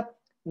next step,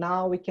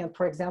 now we can,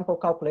 for example,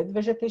 calculate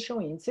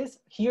vegetation indices.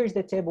 Here's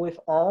the table with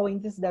all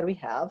indices that we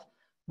have,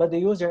 but the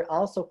user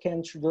also can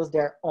introduce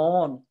their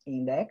own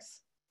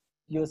index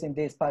using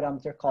this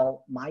parameter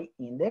called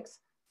myIndex.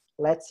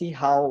 Let's see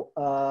how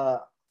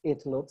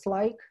it looks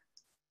like.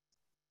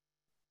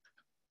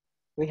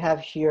 We have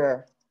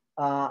here,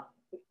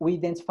 we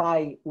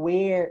identify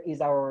where is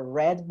our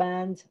red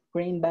band,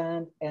 green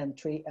band, and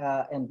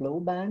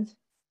blue band.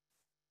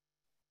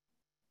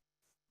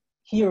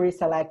 Here we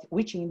select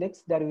which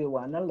index that we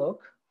want to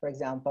look. For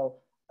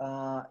example,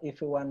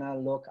 if we want to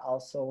look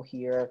also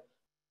here,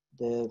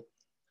 the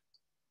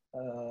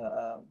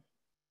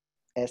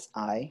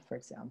SI, for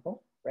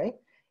example, right?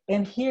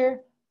 And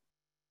here,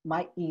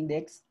 my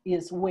index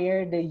is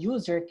where the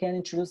user can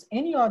introduce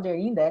any other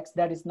index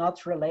that is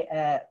not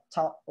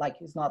like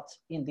is not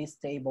in this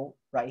table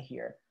right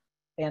here.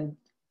 And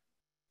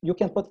you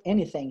can put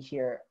anything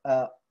here,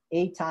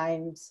 8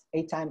 times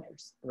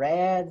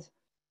red,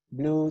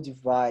 blue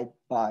divided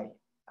by,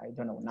 I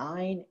don't know,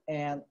 9,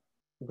 and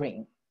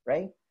green,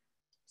 right?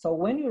 So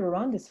when you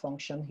run this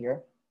function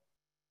here,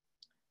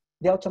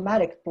 the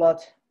automatic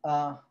plot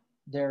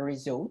the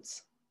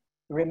results.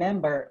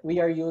 Remember, we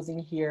are using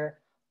here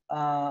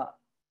a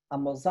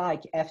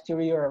mosaic after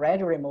we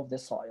already removed the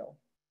soil.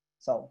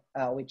 So,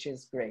 which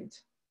is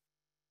great.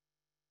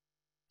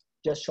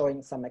 Just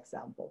showing some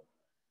example.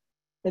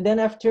 And then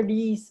after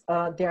these,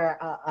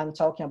 I'm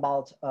talking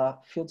about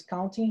field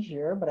counting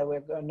here, but we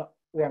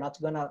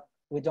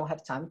don't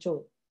have time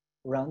to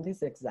run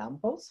these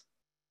examples.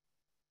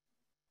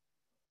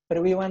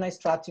 But we want to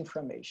extract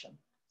information.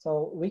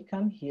 So we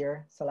come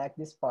here, select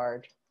this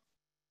part.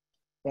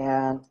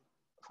 And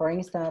for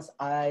instance,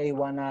 I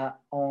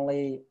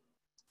only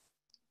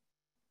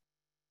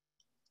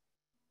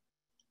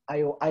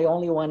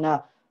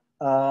wanna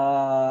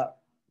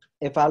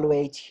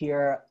evaluate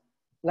here.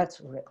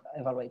 Let's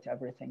evaluate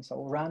everything.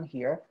 So run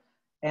here.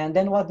 And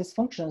then what this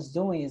function is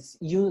doing is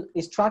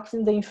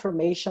extracting the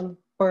information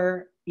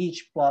per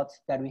each plot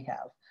that we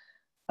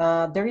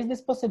have. There is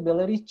this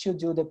possibility to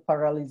do the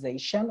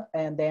parallelization.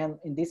 And then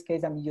in this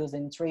case, I'm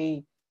using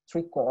three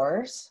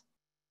cores.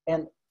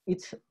 And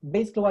it's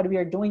basically what we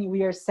are doing.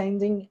 We are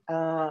sending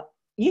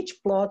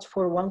each plot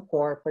for 1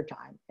 core per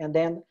time. And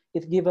then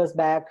it gives us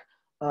back,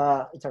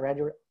 it's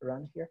already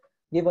run here,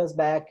 give us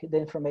back the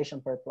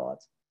information per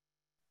plot.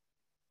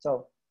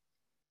 So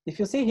if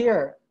you see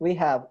here, we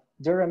have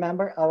Do you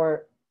remember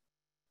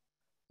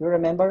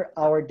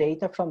our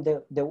data from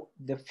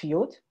the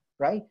field,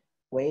 right?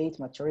 Weight,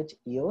 maturity,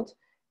 yield,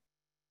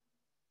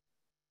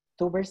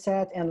 tuber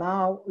set, and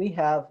now we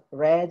have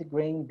red,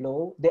 green,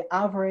 blue, the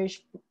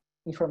average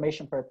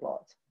information per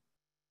plot.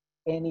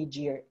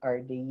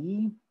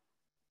 NEGRDE,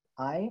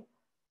 I,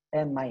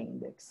 and my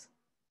index.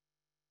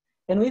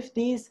 And with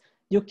this,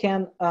 you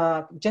can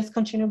just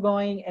continue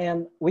going,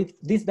 and with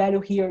this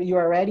value here, you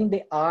are already in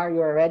the R, you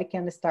already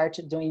can start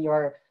doing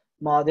your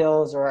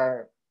models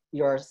or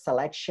your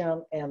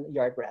selection and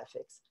your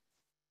graphics.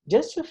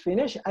 Just to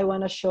finish, I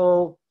wanna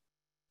show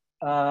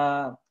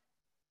the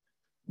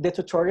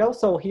tutorial.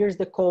 So here's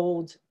the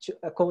code,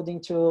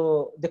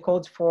 the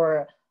code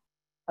for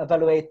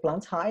evaluate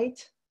plant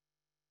height.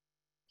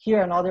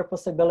 Here, another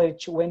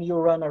possibility when you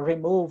run a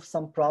remove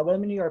some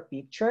problem in your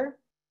picture.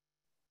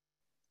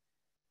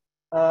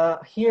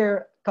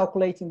 Here,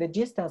 calculating the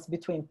distance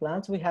between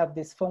plants, we have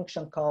this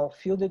function called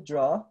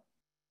FIELDimageR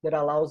that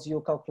allows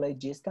you calculate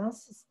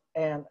distance.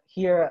 And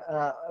here,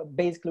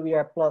 basically, we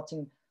are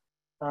plotting,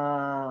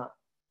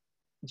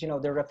 you know,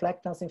 the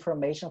reflectance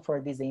information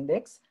for this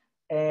index.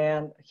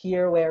 And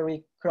here, where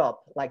we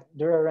crop, like,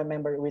 do you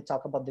remember we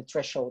talked about the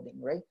thresholding,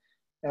 right?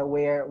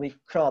 Where we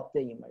crop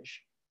the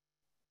image.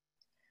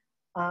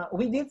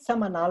 We did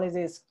some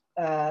analysis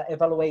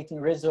evaluating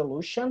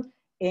resolution.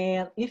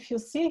 And if you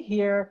see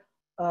here,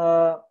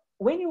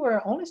 when you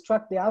were only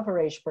struck the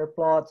average per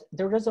plot,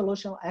 the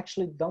resolution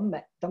actually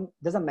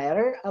doesn't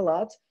matter a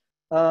lot.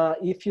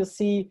 If you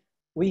see,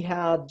 we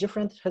have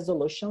different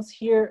resolutions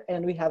here,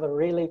 and we have a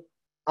really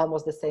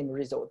almost the same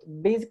result.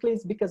 Basically,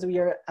 it's because we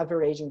are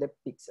averaging the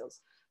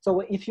pixels.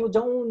 So if you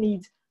don't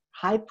need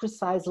high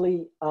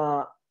precisely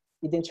to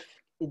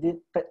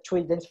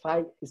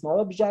identify small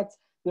objects,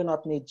 you do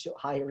not need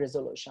high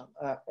resolution.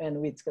 And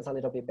we discuss a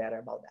little bit better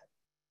about that.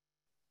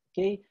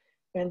 Okay.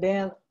 And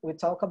then we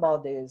talk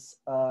about this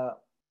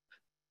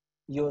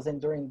using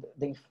during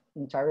the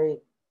entire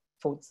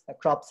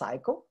crop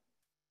cycle.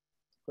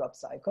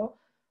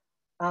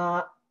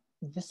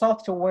 The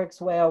software works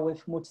well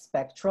with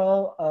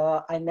multispectral.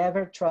 I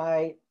never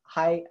try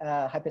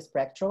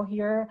hyperspectral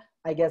here.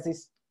 I guess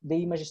the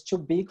image is too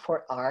big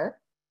for R,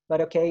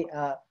 but okay,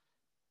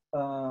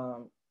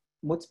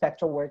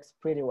 multispectral works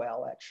pretty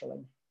well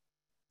actually.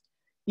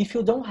 If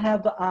you don't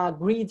have a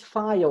grid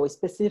file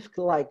specific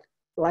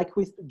like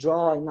we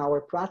draw in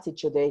our practice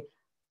today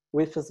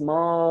with a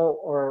small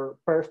or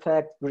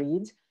perfect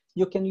grid,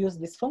 you can use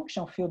this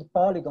function field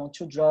polygon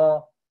to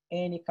draw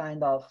any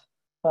kind of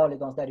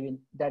polygons that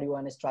you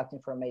want to extract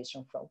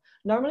information from.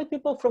 Normally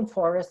people from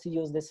forest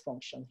use this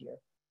function here.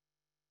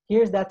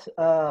 Here's that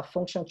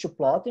function to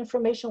plot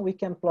information. We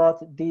can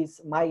plot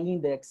this my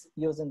index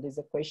using this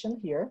equation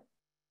here.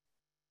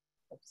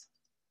 Oops.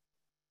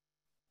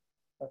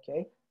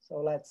 Okay, so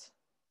let's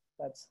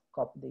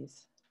copy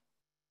this.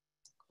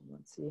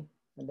 Let's see,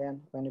 and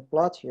then when you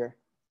plot here,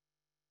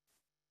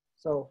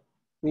 so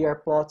we are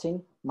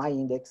plotting my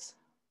index,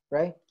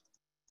 right?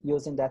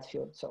 Using that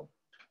field. So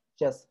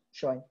just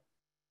showing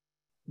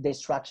the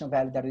extraction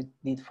value that we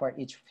did for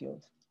each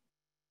field.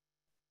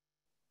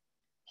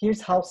 Here's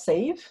how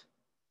save.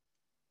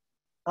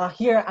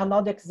 Here,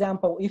 another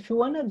example. If you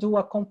want to do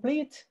a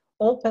complete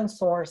open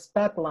source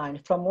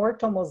pipeline from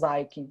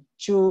Orthomosaic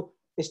to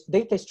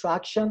data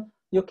extraction,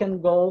 you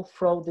can go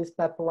through this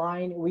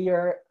pipeline. We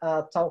are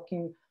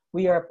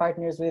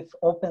partners with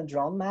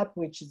OpenDroneMap,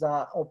 which is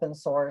an open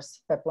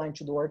source pipeline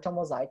to do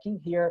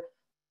Orthomosaic. Here,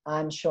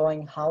 I'm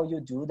showing how you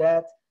do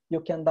that.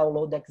 You can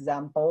download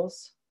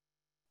examples.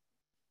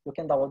 You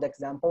can download the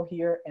example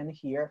here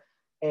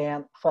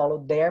and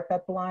follow their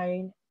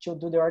pipeline to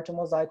do the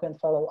Orthomosaic and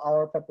follow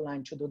our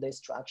pipeline to do the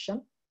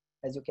extraction,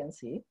 as you can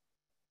see.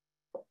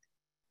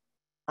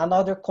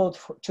 Another code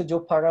to do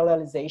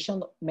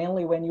parallelization,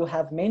 mainly when you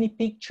have many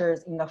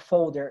pictures in a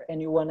folder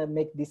and you want to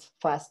make this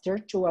faster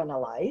to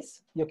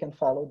analyze, you can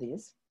follow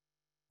this.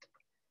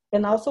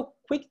 And also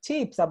quick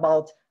tips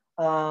about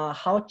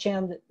how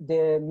change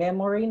the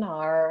memory in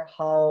R,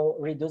 how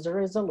reduce the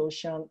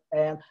resolution,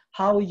 and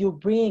how you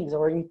bring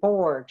or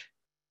import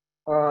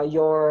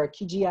your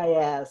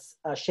QGIS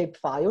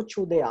shapefile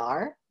to the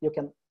R. You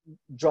can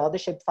draw the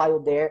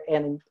shapefile there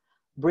and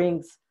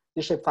brings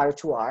the shapefile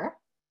to R.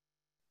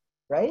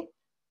 Right?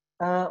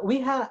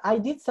 I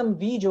did some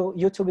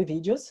YouTube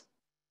videos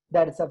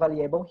that is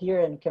available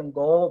here and can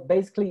go.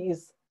 Basically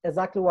is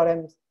exactly what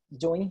I'm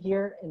doing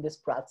here in this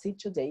practice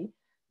today.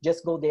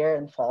 Just go there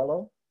and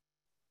follow.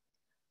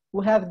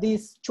 We have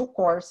these two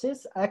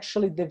courses.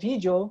 Actually, the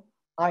video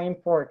are in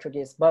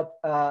Portuguese, but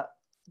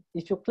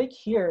if you click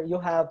here, you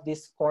have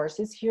these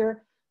courses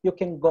here. You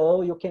can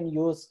go, you can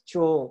use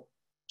to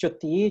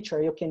teach,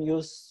 or you can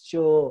use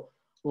to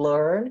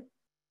learn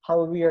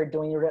how we are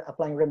doing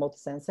applying remote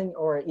sensing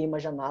or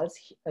image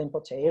analysis in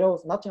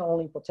potatoes, not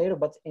only in potato,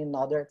 but in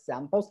other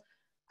examples.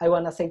 I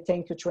want to say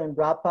thank you to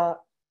Embrapa,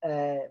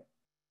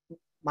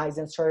 Mais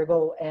and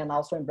Circle, and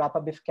also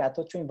Embrapa Beef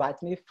Cattle to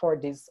invite me for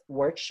this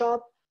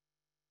workshop.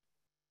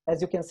 As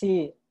you can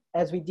see,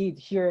 as we did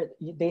here,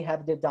 they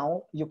have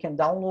you can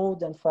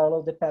download and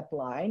follow the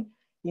pipeline.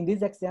 In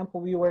this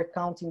example, we were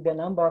counting the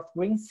number of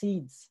green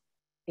seeds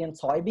in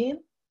soybean,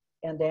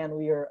 and then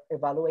we are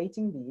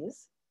evaluating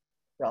this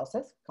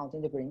process,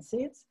 counting the green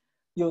seeds,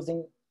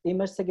 using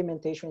image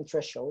segmentation and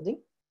thresholding.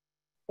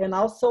 And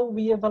also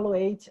we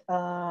evaluate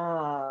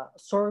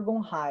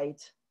sorghum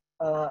height,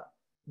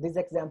 this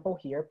example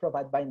here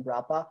provided by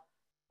Embrapa.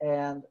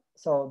 And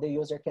so the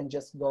user can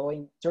just go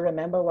in to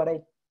remember what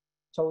I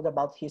told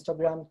about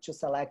histogram, to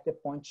select the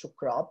point to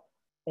crop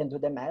and do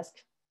the mask.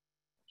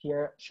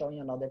 Here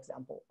showing another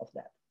example of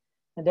that.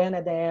 And then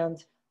at the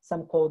end,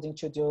 some coding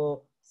to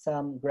do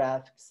some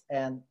graphics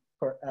and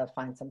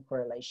find some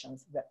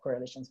correlations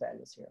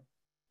values here.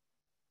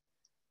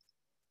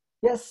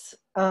 Yes,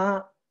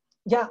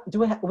 yeah,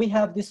 we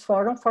have this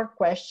forum for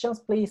questions.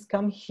 Please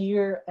come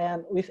here,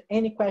 and with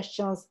any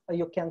questions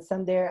you can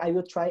send there. I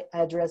will try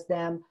address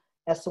them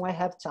as soon as I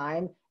have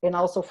time. And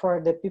also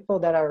for the people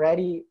that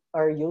already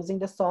are using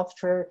the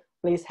software,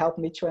 please help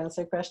me to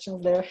answer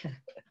questions there.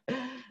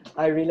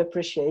 I really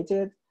appreciate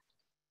it.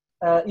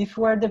 If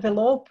you are a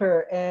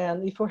developer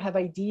and if you have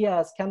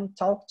ideas, come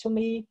talk to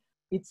me.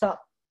 It's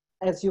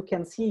as you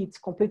can see, it's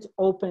completely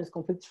open, it's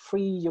completely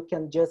free. You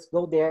can just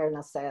go there and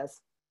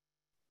assess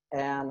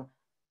and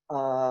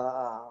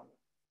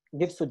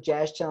give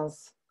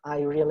suggestions.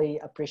 I really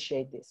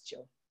appreciate this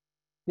too.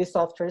 This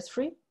software is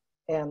free,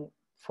 and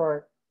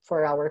for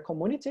our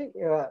community,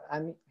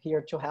 I'm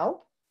here to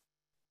help.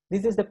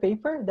 This is the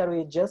paper that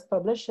we just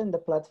published in the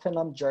Plant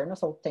Phenome Journal.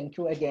 So thank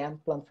you again,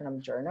 Plant Phenome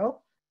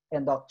Journal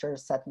and Dr.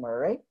 Seth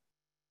Murray.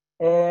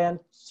 And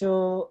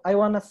I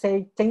want to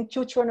say thank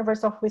you to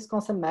University of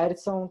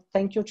Wisconsin-Madison.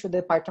 Thank you to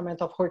the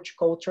Department of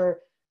Horticulture.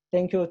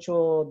 Thank you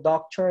to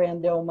Dr.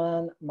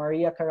 Edelman,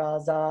 Maria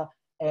Caraza,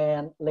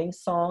 and Ling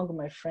Song,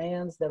 my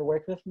friends that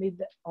work with me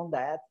on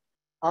that.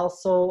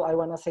 Also, I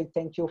want to say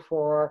thank you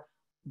for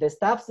the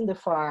staffs in the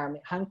farm,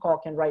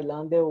 Hancock and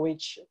Rylande,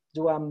 which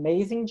do an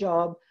amazing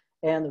job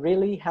and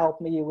really help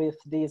me with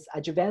this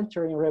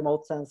adventure in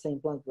remote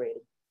sensing plant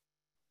breeding.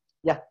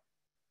 Yeah,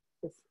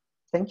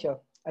 thank you.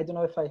 I don't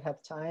know if I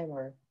have time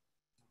or.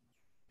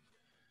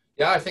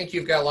 Yeah, I think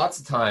you've got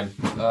lots of time.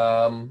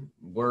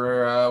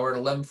 We're at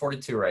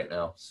 11:42 right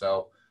now.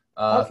 So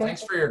okay.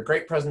 Thanks for your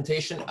great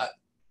presentation.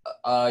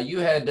 You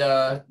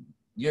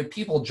had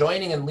people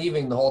joining and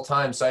leaving the whole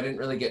time, so I didn't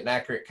really get an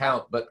accurate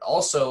count. But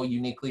also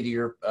uniquely to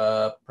your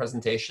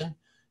presentation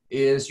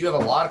is you have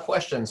a lot of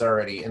questions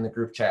already in the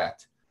group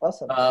chat.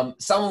 Awesome.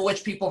 Some of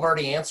which people have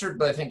already answered,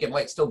 but I think it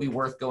might still be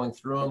worth going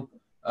through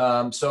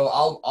them. So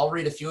I'll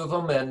read a few of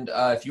them, and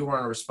if you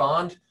want to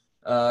respond,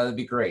 that'd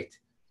be great.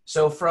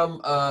 So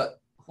from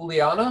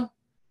Juliana,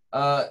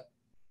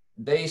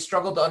 they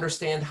struggled to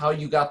understand how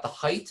you got the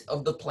height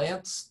of the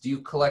plants. Do you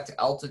collect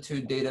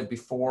altitude data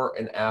before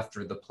and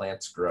after the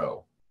plants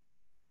grow?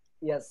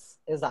 Yes,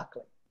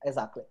 exactly.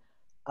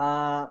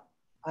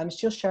 I'm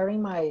still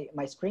sharing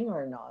my screen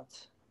or not?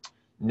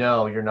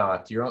 No, you're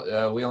not.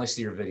 We only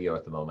see your video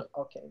at the moment.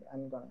 Okay,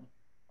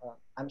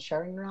 I'm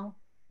sharing now?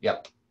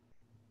 Yep.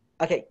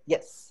 Okay,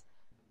 yes.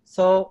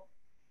 So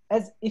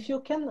if you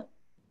can,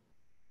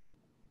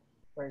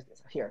 where is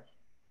this? Here.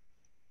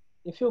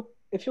 If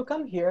you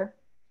come here,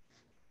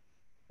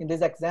 in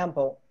this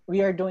example,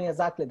 we are doing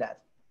exactly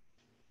that.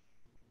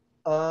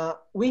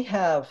 We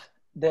have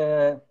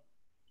the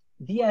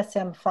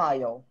DSM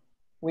file,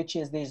 which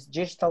is this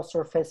digital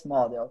surface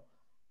model.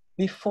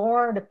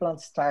 Before the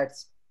plant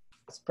starts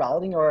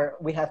sprouting, or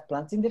we have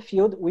plants in the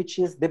field, which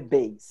is the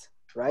base,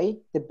 right?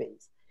 The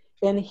base.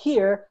 And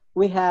here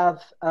we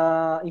have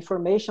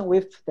information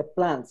with the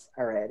plants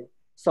already.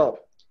 So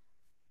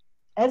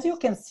as you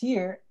can see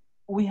here,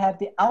 we have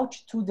the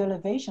altitude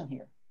elevation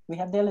here. We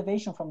have the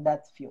elevation from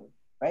that field,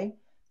 right?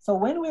 So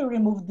when we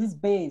remove this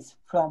base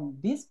from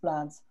these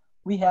plants,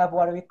 we have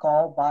what we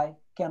call by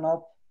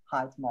canopy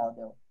height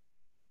model.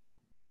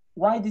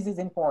 Why this is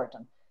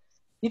important?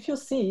 If you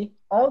see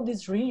all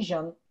this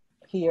region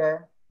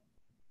here,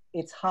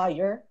 it's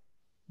higher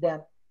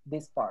than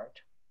this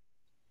part.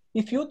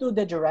 If you do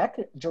the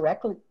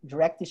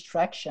direct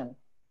extraction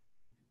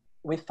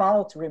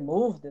without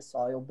remove the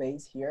soil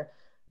base here,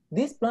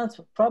 these plants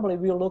probably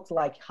will look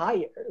like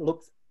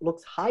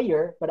looks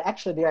higher, but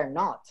actually they are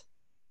not.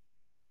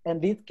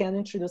 And this can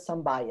introduce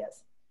some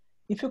bias.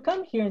 If you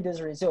come here in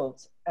these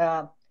results,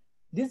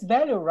 this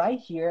value right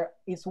here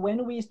is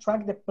when we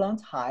extract the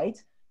plant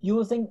height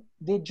using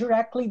the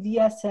directly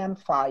DSM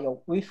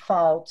file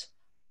without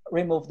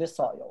remove the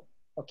soil,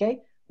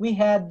 okay? We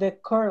had the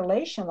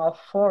correlation of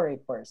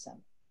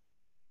 40%.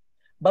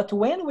 But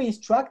when we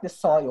extract the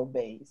soil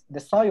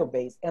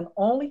base and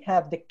only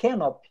have the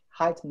canopy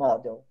height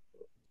model,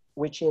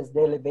 which is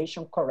the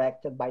elevation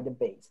corrected by the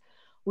base,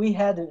 we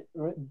had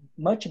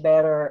much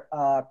better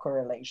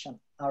correlation,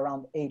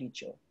 around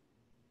 82.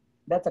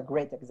 That's a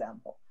great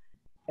example.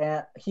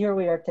 Here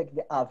we are taking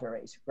the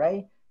average,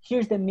 right?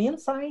 Here's the mean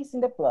size in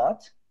the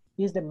plot.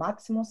 Here's the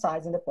maximum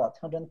size in the plot,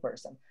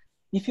 100%.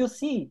 If you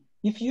see,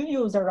 if you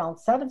use around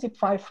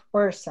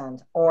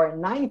 75% or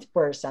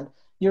 90%,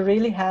 you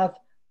really have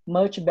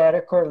much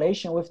better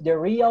correlation with the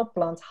real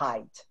plant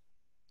height.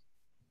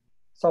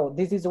 So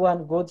this is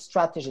one good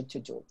strategy to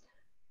do.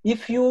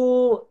 If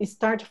you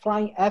start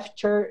flying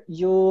after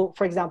you,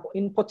 for example,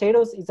 in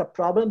potatoes is a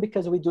problem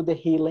because we do the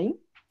healing,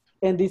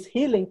 and this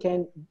healing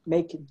can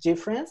make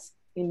difference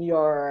in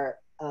your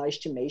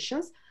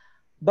estimations.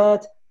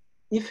 But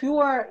if you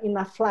are in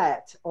a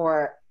flat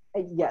or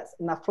yes,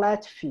 in a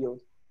flat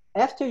field,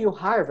 after you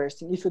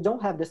harvesting, if you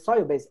don't have the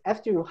soil base,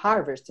 after you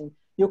harvesting,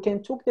 you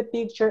can take the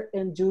picture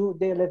and do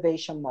the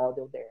elevation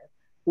model there.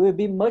 It will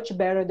be much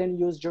better than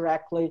use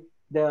directly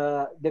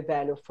the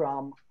value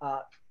from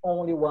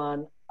only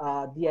one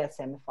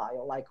DSM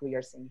file like we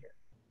are seeing here.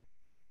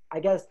 I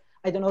guess,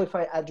 I don't know if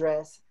I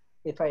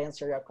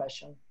answer your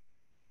question,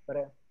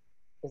 but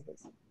is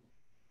this?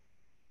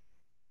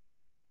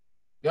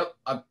 Yep,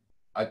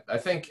 I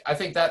think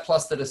that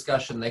plus the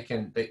discussion, I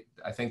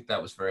think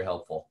that was very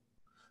helpful.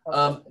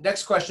 Okay.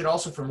 Next question,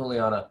 also from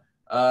Juliana.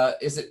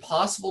 Is it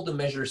possible to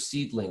measure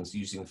seedlings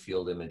using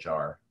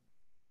FIELDimageR?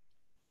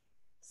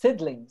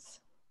 Seedlings.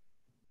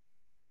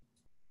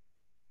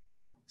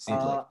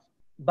 Seedling.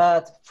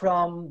 But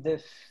from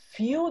the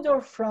field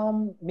or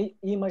from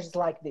images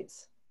like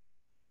this?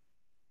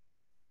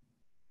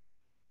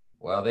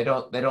 Well, they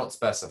don't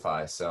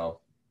specify, so.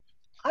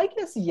 I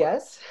guess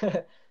yes.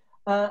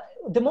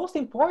 The most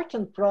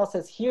important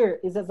process here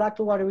is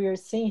exactly what we are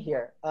seeing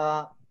here.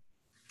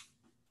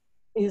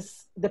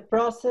 Is the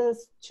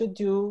process to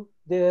do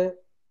the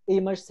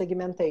image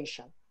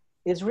segmentation.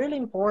 It's really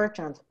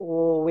important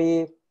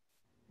we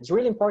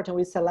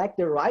select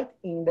the right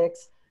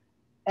index.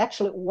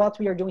 Actually, what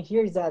we are doing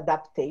here is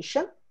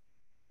adaptation,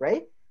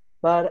 right?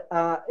 But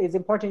it's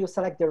important you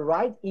select the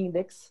right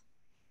index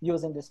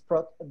using this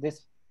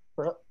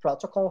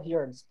protocol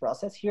here, this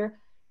process here,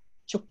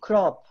 to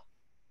crop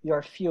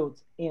your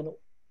field in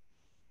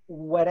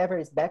whatever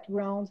is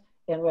background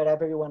and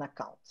whatever you want to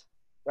count,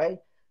 right?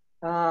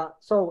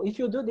 So if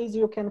you do this,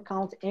 you can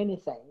count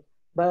anything,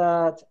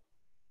 but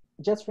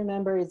just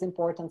remember it's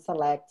important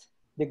select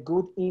the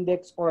good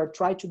index or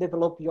try to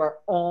develop your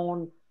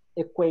own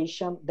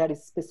equation that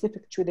is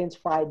specific to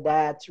identify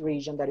that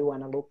region that you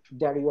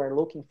are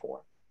looking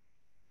for.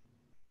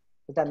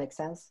 Does that make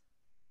sense?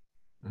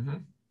 Mm-hmm.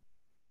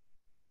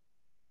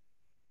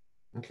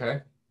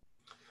 Okay.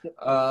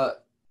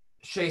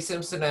 Shay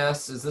Simpson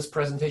asks, is this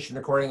presentation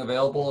recording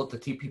available at the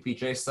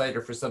TPPJ site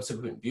or for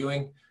subsequent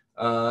viewing?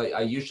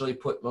 I usually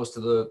put most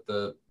of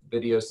the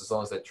videos, as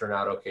long as they turn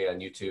out okay, on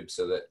YouTube,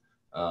 so that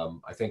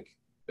I think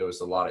there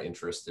was a lot of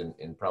interest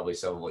in probably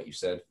some of what you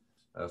said,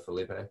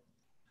 Filipe.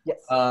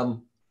 Yes.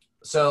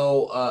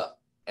 So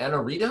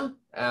Anna Rita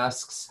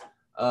asks,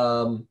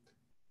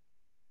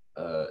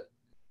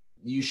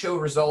 you show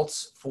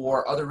results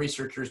for other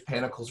researchers'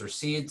 panicles or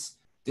seeds.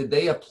 Did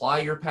they apply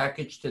your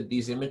package to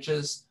these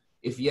images?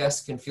 If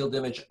yes, can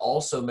FIELDimage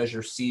also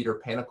measure seed or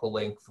panicle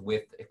length,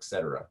 width,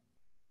 etc.?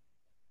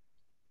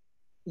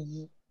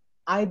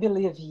 I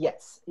believe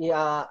yes.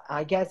 Yeah,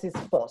 I guess it's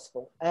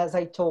possible. As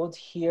I told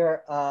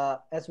here,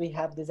 as we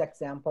have this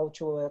example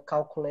to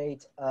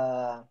calculate,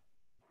 to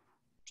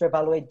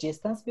evaluate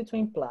distance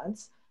between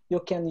plants, you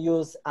can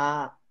use,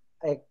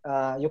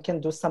 you can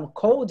do some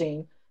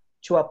coding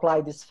to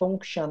apply this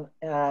function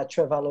to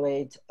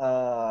evaluate,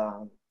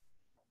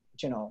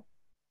 you know,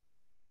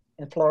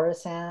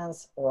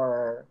 inflorescence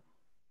or,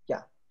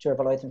 yeah, to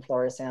evaluate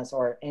inflorescence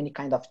or any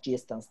kind of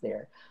distance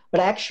there.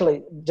 But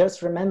actually,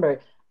 just remember,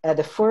 at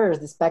the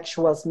first, this package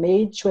was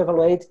made to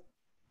evaluate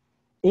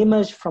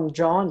image from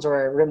drones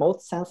or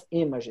remote sense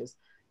images.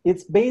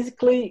 It's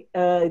basically,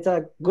 it's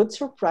a good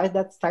surprise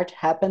that started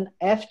happen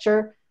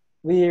after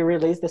we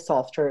released the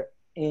software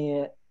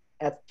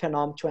at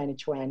Phenome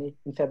 2020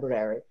 in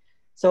February.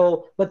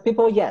 So, but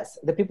people, yes,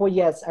 the people,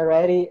 yes,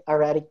 already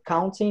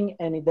counting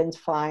and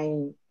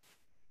identifying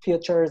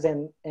features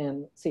and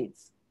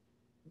seeds.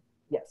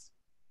 Yes.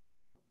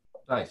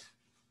 Nice.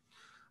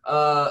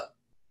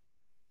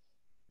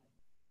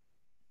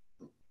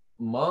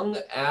 Mung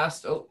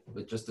asked, oh,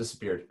 it just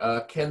disappeared.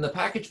 Can the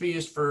package be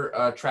used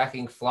for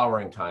tracking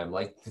flowering time,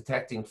 like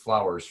detecting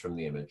flowers from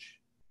the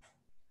image?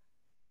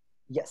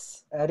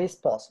 Yes, it is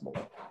possible.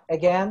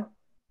 Again,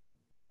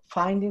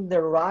 finding the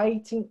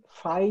right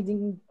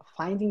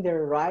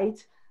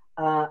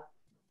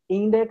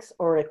index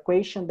or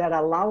equation that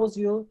allows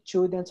you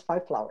to identify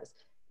flowers.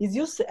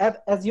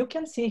 As you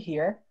can see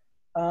here,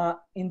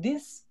 in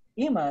this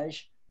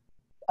image,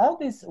 all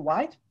these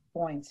white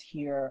points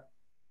here,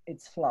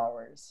 it's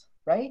flowers,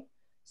 right?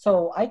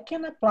 So I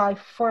can apply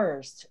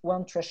first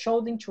one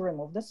thresholding to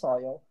remove the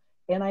soil,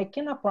 and I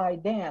can apply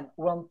then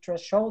one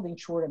thresholding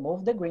to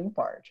remove the green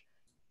part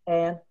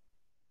and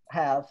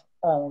have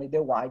only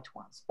the white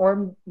ones.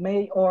 Or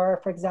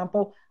for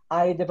example,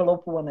 I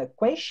develop one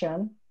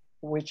equation,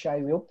 which I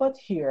will put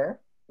here,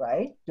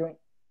 right?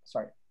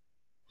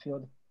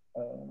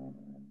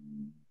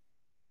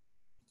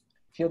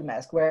 Field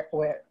mask, where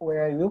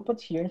I will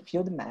put here in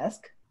field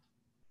mask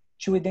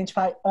to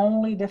identify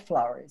only the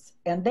flowers.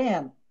 And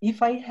then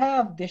if I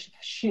have this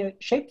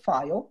shape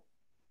file,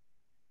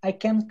 I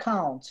can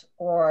count,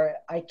 or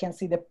I can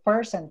see the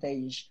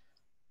percentage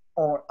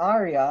or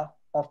area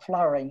of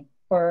flowering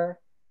per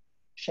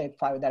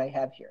shapefile that I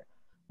have here.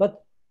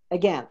 But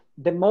again,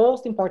 the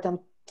most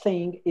important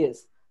thing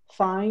is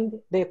find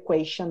the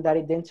equation that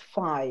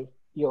identify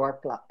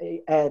your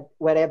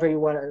whatever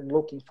you are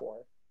looking for.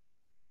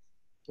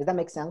 Does that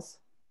make sense?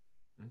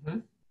 Mm-hmm.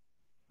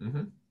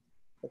 Mm-hmm.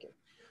 Okay.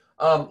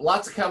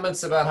 Lots of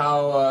comments about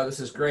how this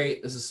is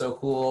great. This is so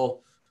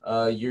cool.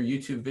 Your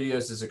YouTube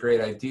videos is a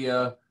great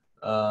idea.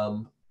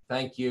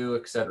 Thank you,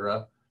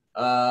 etc.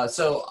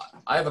 So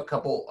I have a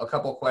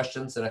couple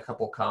questions and a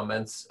couple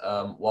comments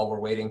while we're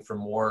waiting for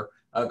more.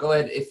 Go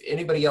ahead. If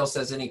anybody else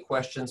has any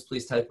questions,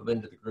 please type them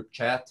into the group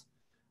chat.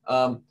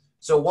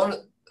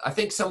 So I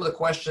think some of the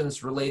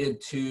questions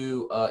related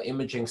to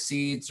imaging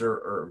seeds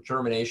or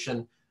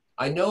germination.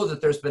 I know that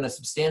there's been a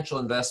substantial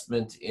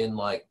investment in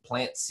like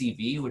Plant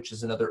CV, which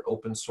is another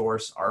open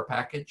source R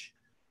package.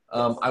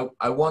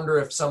 I wonder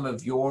if some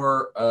of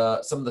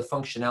the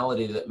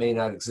functionality that may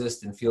not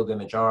exist in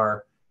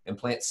FIELDimageR and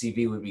Plant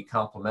CV would be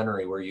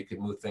complementary, where you could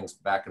move things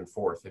back and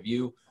forth. Have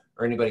you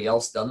or anybody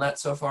else done that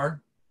so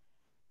far?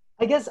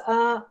 I guess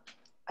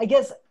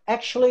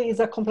actually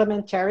it's a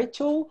complementary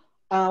tool.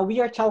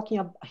 We are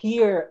talking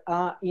here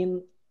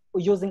in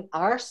using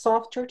R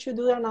software to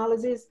do the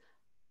analysis.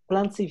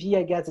 Plant CV,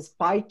 I guess, is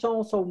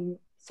Python. So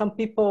some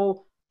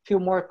people feel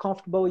more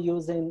comfortable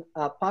using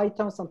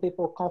Python. Some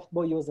people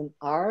comfortable using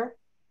R.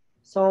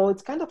 So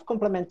it's kind of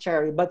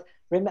complementary. But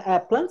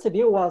Plant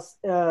CV was,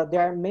 there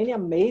are many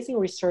amazing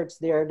research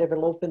there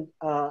developing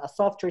a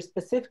software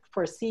specific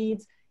for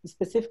seeds,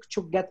 specific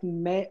to get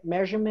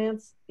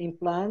measurements in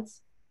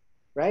plants,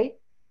 right?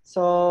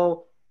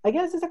 So I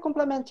guess it's a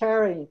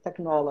complementary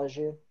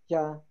technology.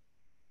 Yeah.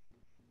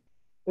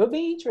 It would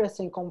be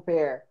interesting to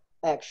compare,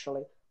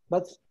 actually.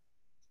 But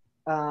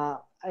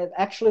it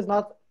actually is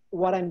not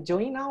what I'm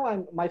doing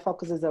now. My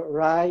focus is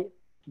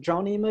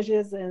drone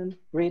images and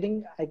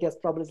reading. I guess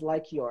probably is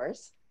like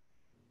yours.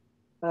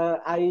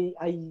 I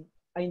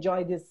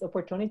enjoy this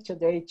opportunity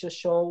today to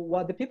show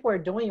what the people are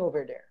doing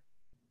over there,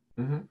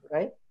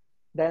 right?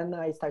 Then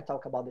I start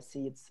talking about the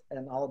seeds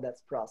and all that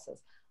process.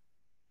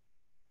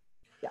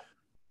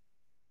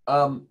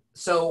 Yeah.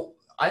 So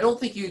I don't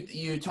think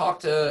you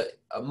talked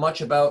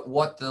much about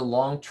what the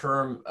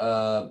long-term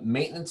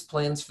maintenance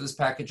plans for this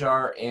package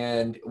are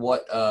and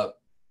what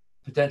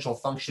potential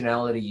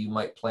functionality you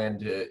might plan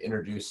to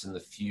introduce in the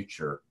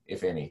future,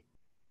 if any.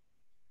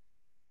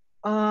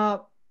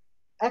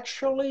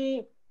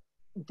 Actually,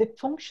 the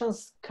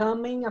functions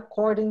coming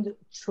according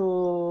to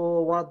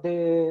what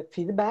the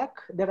feedback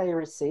that I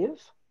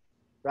receive,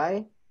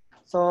 right?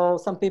 So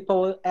some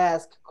people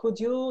ask, could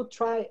you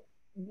try,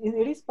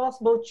 it is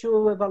possible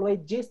to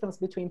evaluate distance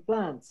between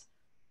plants.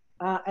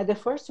 At the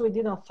first, we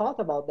didn't thought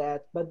about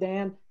that, but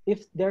then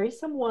if there is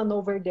someone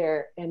over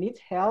there and need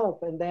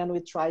help, and then we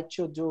try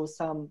to do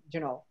some,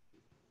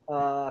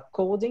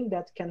 coding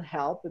that can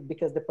help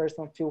because the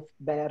person feels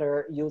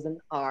better using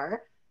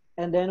R.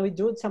 And then we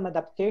do some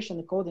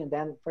adaptation coding.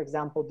 Then, for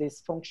example,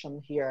 this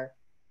function here,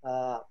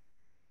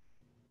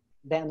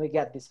 then we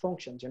get this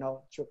function,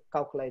 to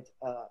calculate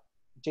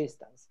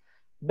distance.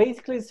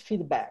 Basically, it's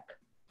feedback.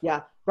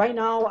 Yeah, right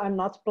now I'm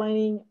not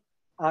planning,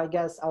 I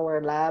guess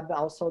our lab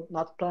also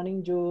not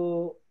planning to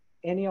do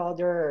any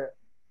other,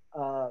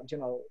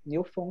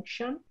 new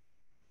function,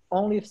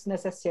 only if it's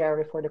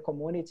necessary for the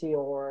community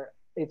or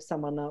if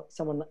someone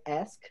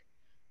asks.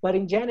 But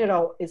in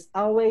general, it's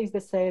always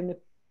the same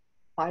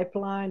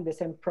pipeline, the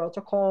same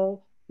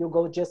protocol. You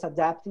go just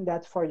adapting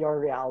that for your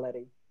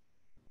reality.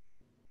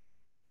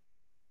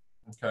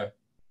 Okay.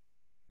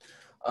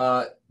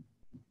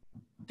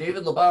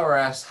 David LeBauer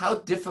asks, how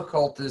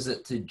difficult is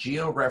it to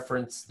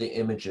georeference the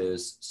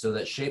images so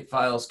that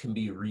shapefiles can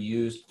be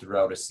reused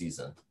throughout a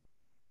season?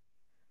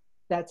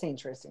 That's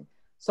interesting.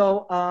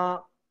 So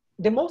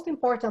the most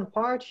important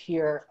part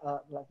here,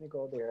 let me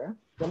go there.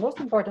 The most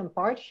important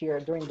part here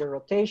during the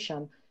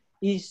rotation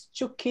is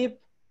to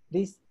keep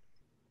this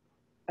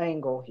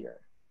angle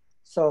here.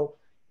 So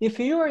if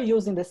you are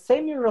using the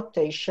same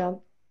rotation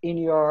in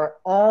your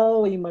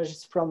all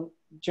images from,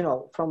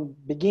 from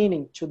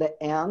beginning to the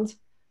end,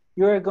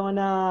 you're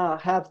gonna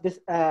have this,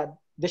 the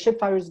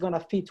shapefile is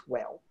gonna fit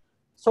well.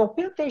 So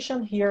pay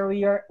attention here,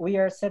 we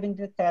are setting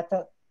the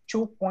theta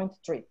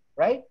 2.3,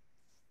 right?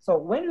 So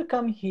when we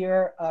come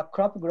here,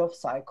 crop growth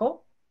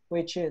cycle,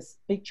 which is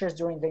pictures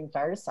during the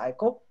entire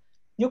cycle,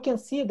 you can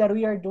see that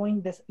we are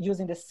doing this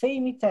using the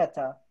same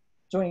theta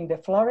during the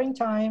flowering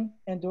time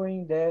and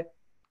during the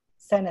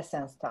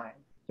senescence time.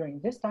 During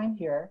this time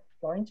here,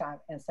 flowering time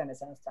and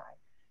senescence time.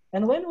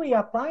 And when we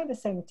apply the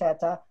same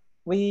theta,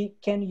 we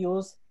can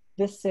use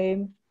the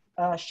same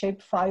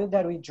shapefile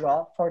that we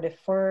draw for the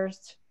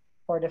first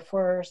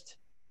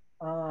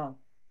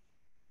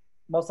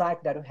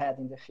mosaic that we had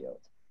in the field.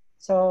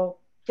 So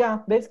yeah,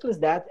 basically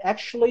that.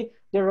 Actually,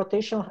 the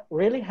rotation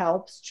really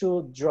helps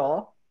to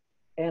draw,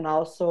 and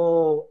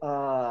also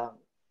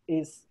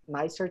is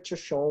nicer to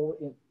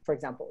show, for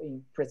example,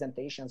 in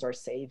presentations or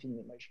saving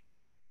image.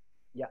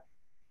 Yeah.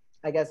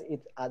 I guess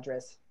it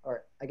address,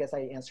 or I guess I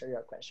answer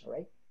your question,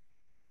 right?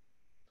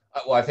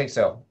 Well, I think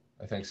so.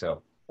 I think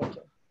so. Okay.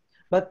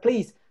 But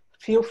please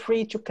feel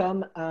free to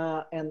come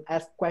and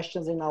ask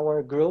questions in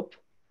our group,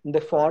 in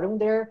the forum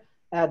there.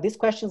 These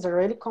questions are a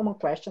really common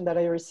question that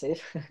I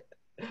receive.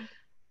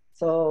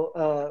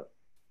 So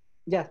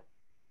yeah,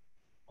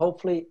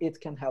 hopefully it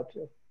can help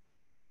you.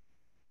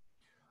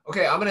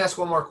 Okay, I'm gonna ask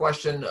one more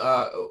question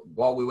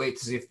while we wait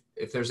to see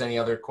if there's any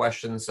other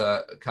questions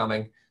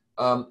coming.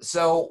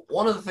 So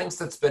one of the things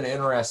that's been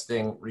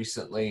interesting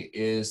recently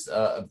is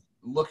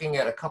looking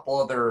at a couple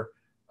other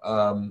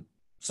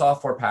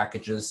software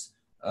packages,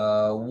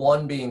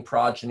 one being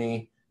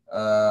Progeny,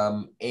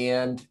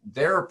 and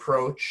their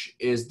approach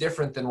is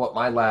different than what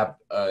my lab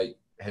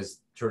has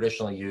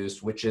traditionally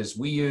used, which is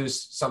we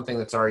use something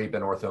that's already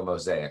been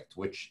orthomosaic,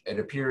 which it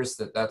appears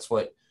that that's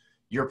what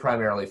you're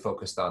primarily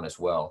focused on as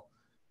well.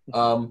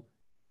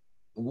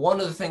 One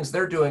of the things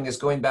they're doing is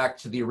going back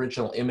to the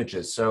original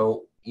images.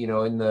 So, you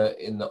know, in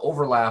the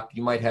overlap,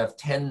 you might have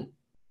 10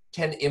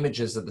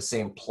 images of the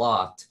same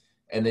plot,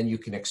 and then you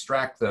can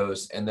extract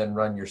those and then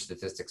run your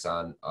statistics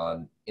on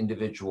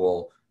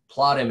individual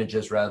plot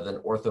images rather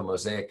than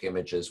orthomosaic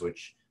images,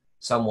 which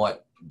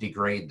somewhat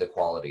degrade the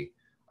quality.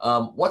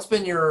 What's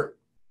been your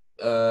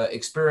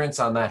experience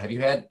on that? Have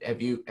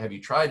you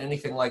tried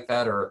anything like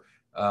that, or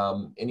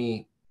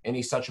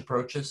any such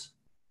approaches?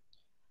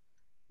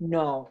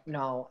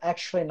 No,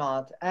 actually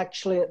not.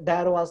 Actually,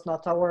 that was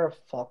not our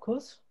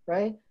focus,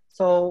 right?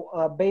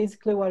 So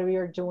basically what we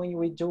are doing,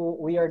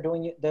 we are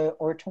doing the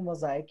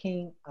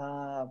orthomosaicing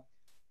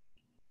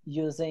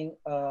using,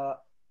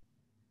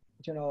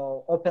 you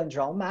know, open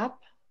draw map.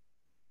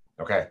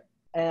 Okay.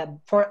 And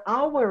for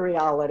our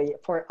reality,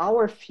 for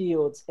our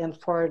fields, and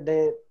for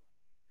the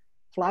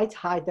flight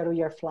height that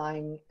we are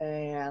flying,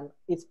 and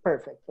it's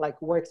perfect,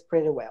 like works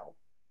pretty well,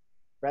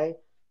 right?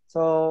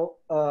 So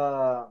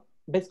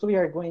basically we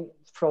are going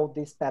through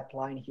this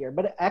pipeline here,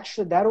 but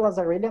actually that was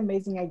a really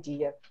amazing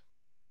idea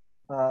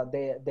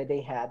that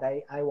they had.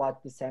 I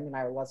watched the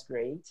seminar, it was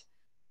great.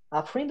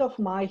 A friend of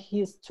mine,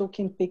 he's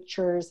taking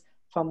pictures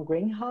from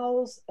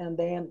greenhouse, and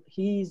then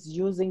he's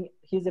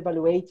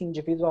evaluating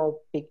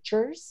individual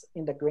pictures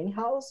in the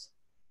greenhouse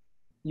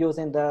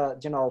using the,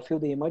 you know,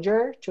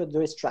 FIELDimageR to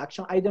do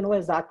extraction. I don't know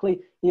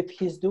exactly if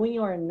he's doing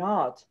or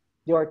not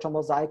the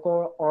orthomosaic,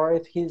 or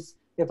if he's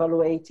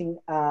evaluating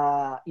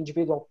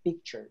individual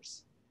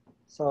pictures.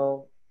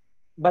 So,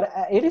 but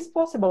it is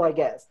possible, I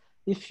guess,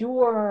 if you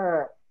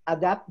are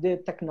adapt the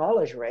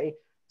technology, right?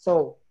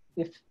 So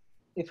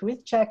if we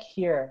check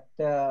here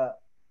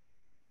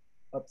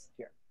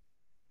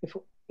if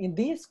in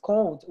this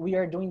code we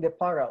are doing the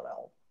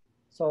parallel,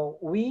 so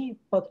we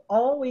put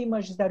all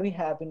images that we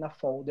have in a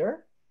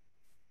folder,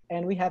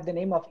 and we have the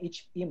name of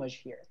each image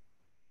here.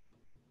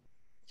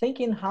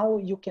 Thinking how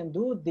you can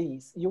do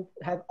this, you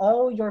have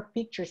all your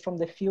pictures from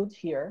the field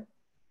here,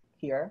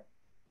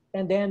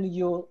 and then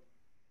you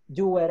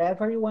do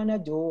whatever you want to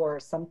do, or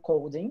some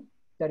coding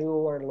that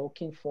you are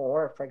looking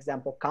for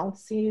example, count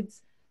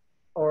seeds,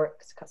 or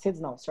seeds,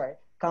 no, sorry,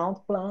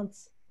 count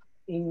plants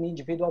in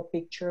individual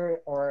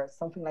picture or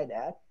something like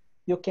that.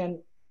 You can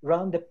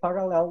run the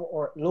parallel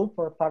or loop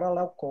or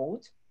parallel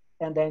code,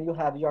 and then you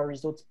have your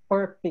results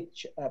per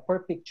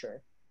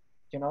picture,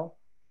 you know.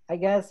 I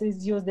guess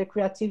it's use the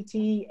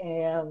creativity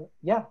and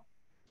yeah,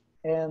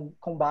 and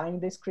combine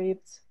the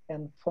scripts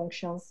and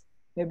functions.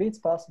 Maybe it's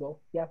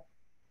possible. Yeah.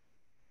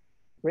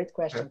 Great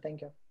question. Okay.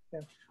 Thank you.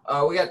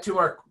 Yeah. We got two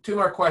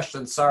more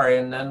questions. Sorry,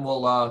 and then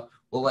we'll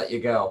let you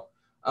go.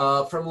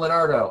 From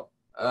Leonardo.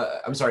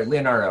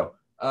 Leonardo.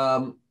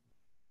 A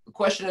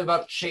question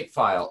about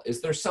shapefile.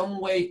 Is there some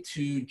way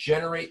to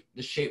generate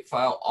the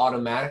shapefile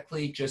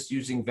automatically just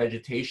using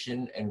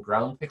vegetation and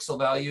ground pixel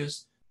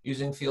values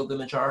using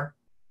FIELDimageR?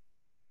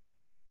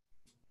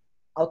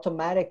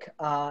 Automatic,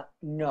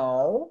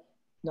 no,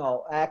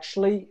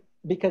 actually,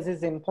 because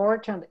it's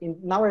important.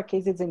 In our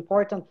case, it's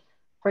important.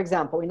 For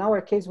example, in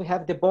our case, we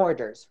have the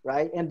borders,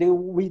 right? And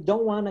we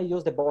don't want to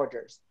use the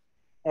borders.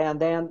 And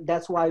then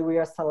that's why we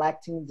are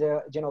selecting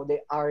the, you know, the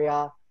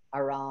area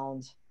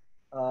around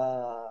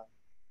the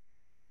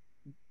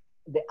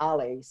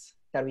alleys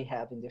that we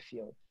have in the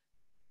field.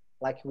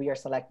 Like we are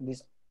selecting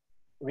these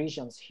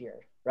regions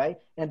here, right?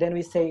 And then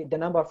we say the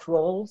number of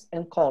rows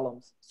and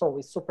columns. So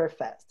it's super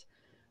fast.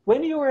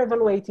 When you are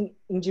evaluating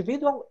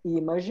individual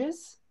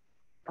images,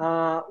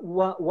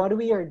 what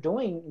we are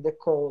doing in the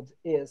code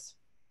is,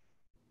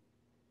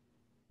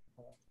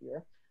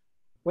 here,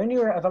 when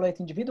you are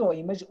evaluating individual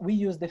image, we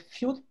use the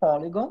field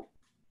polygon,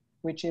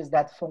 which is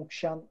that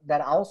function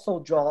that also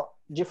draw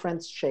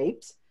different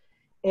shapes.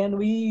 And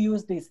we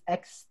use this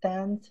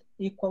extend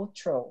equal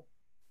throw.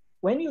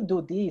 When you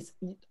do this,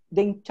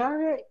 the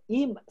entire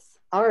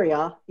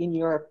area in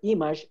your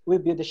image will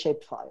be the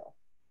shapefile,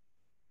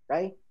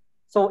 right?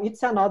 So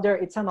it's another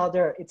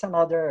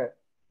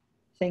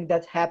thing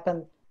that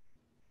happened.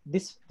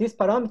 This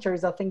parameter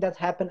is a thing that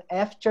happened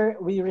after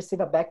we receive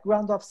a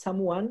background of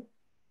someone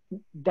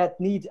that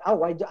needs,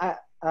 oh,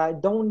 I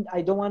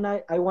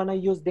wanna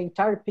use the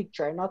entire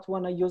picture. I not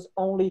wanna use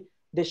only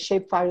the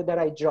shapefile that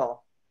I draw.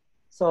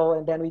 So,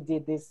 and then we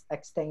did this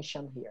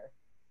extension here.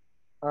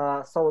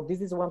 So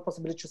this is one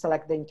possibility to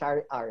select the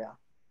entire area.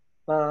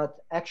 But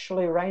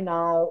actually right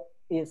now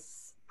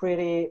it's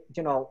pretty,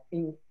 you know,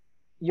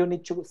 you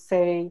need to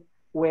say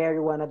where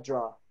you want to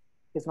draw.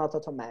 It's not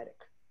automatic.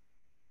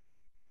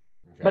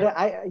 Okay.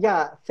 But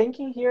yeah,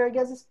 thinking here, I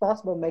guess it's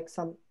possible to make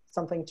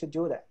something to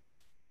do that.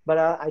 But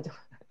I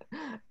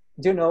don't,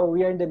 do you know,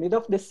 we are in the middle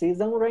of the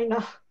season right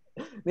now.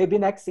 Maybe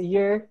next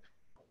year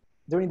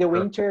during the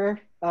winter,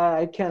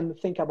 I can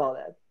think about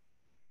that.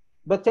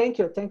 But thank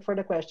you for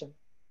the question.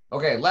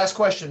 Okay, last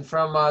question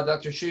from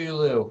Dr.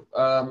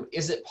 Shuyulu.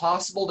 Is it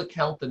possible to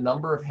count the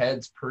number of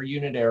heads per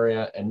unit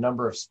area and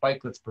number of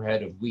spikelets per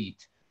head of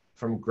wheat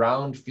from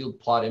ground field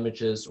plot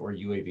images or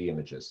UAV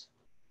images?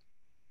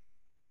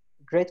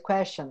 Great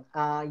question.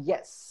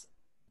 Yes.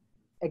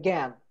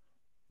 Again,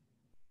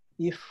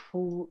 if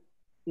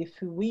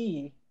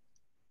we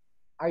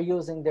are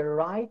using the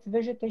right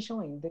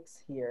vegetation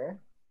index here,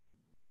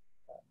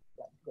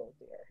 let's go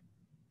there.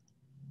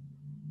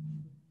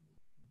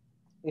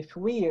 If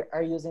we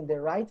are using the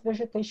right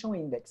vegetation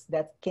index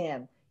that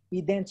can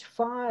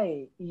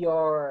identify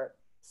your,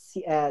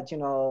 you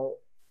know,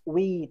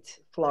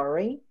 wheat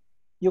flowering,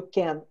 you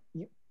can,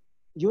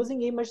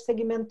 using image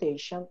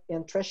segmentation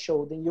and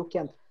thresholding, you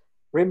can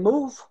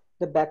remove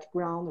the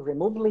background,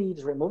 remove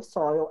leaves, remove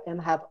soil, and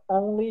have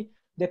only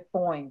the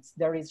points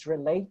that is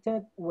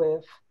related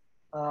with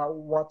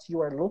what you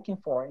are looking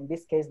for. In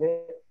this case,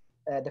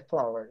 the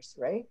flowers,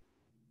 right?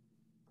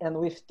 And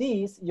with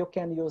this, you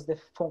can use the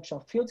function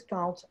field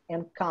count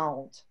and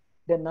count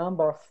the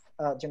number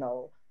of, you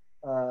know,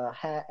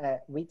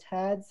 wheat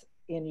heads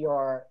in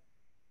your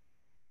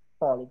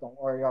polygon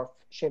or your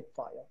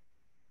shapefile.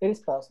 It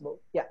is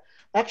possible, yeah.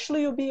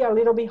 Actually, it'll be a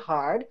little bit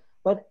hard,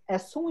 but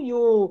as soon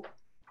you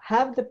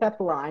have the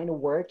pipeline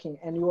working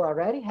and you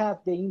already have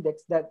the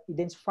index that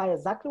identify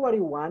exactly what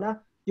you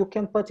wanna, you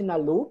can put in a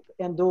loop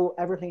and do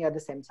everything at the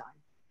same time.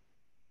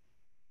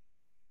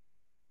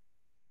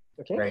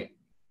 Okay. Great.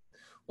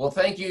 Well,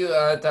 thank you,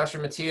 Dr.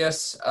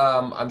 Matias.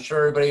 I'm sure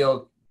everybody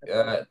will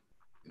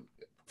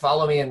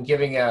follow me in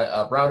giving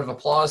a round of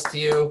applause to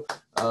you.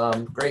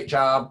 Great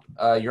job.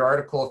 Your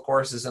article, of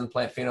course, is in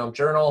Plant Phenome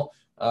Journal.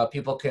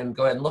 People can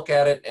go ahead and look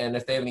at it, and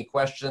if they have any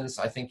questions,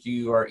 I think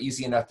you are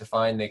easy enough to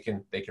find. They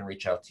can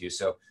reach out to you.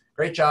 So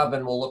great job,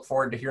 and we'll look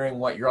forward to hearing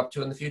what you're up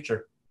to in the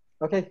future.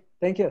 Okay,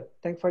 thank you.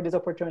 Thanks for this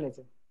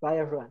opportunity. Bye,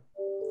 everyone.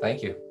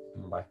 Thank you.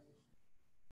 Bye.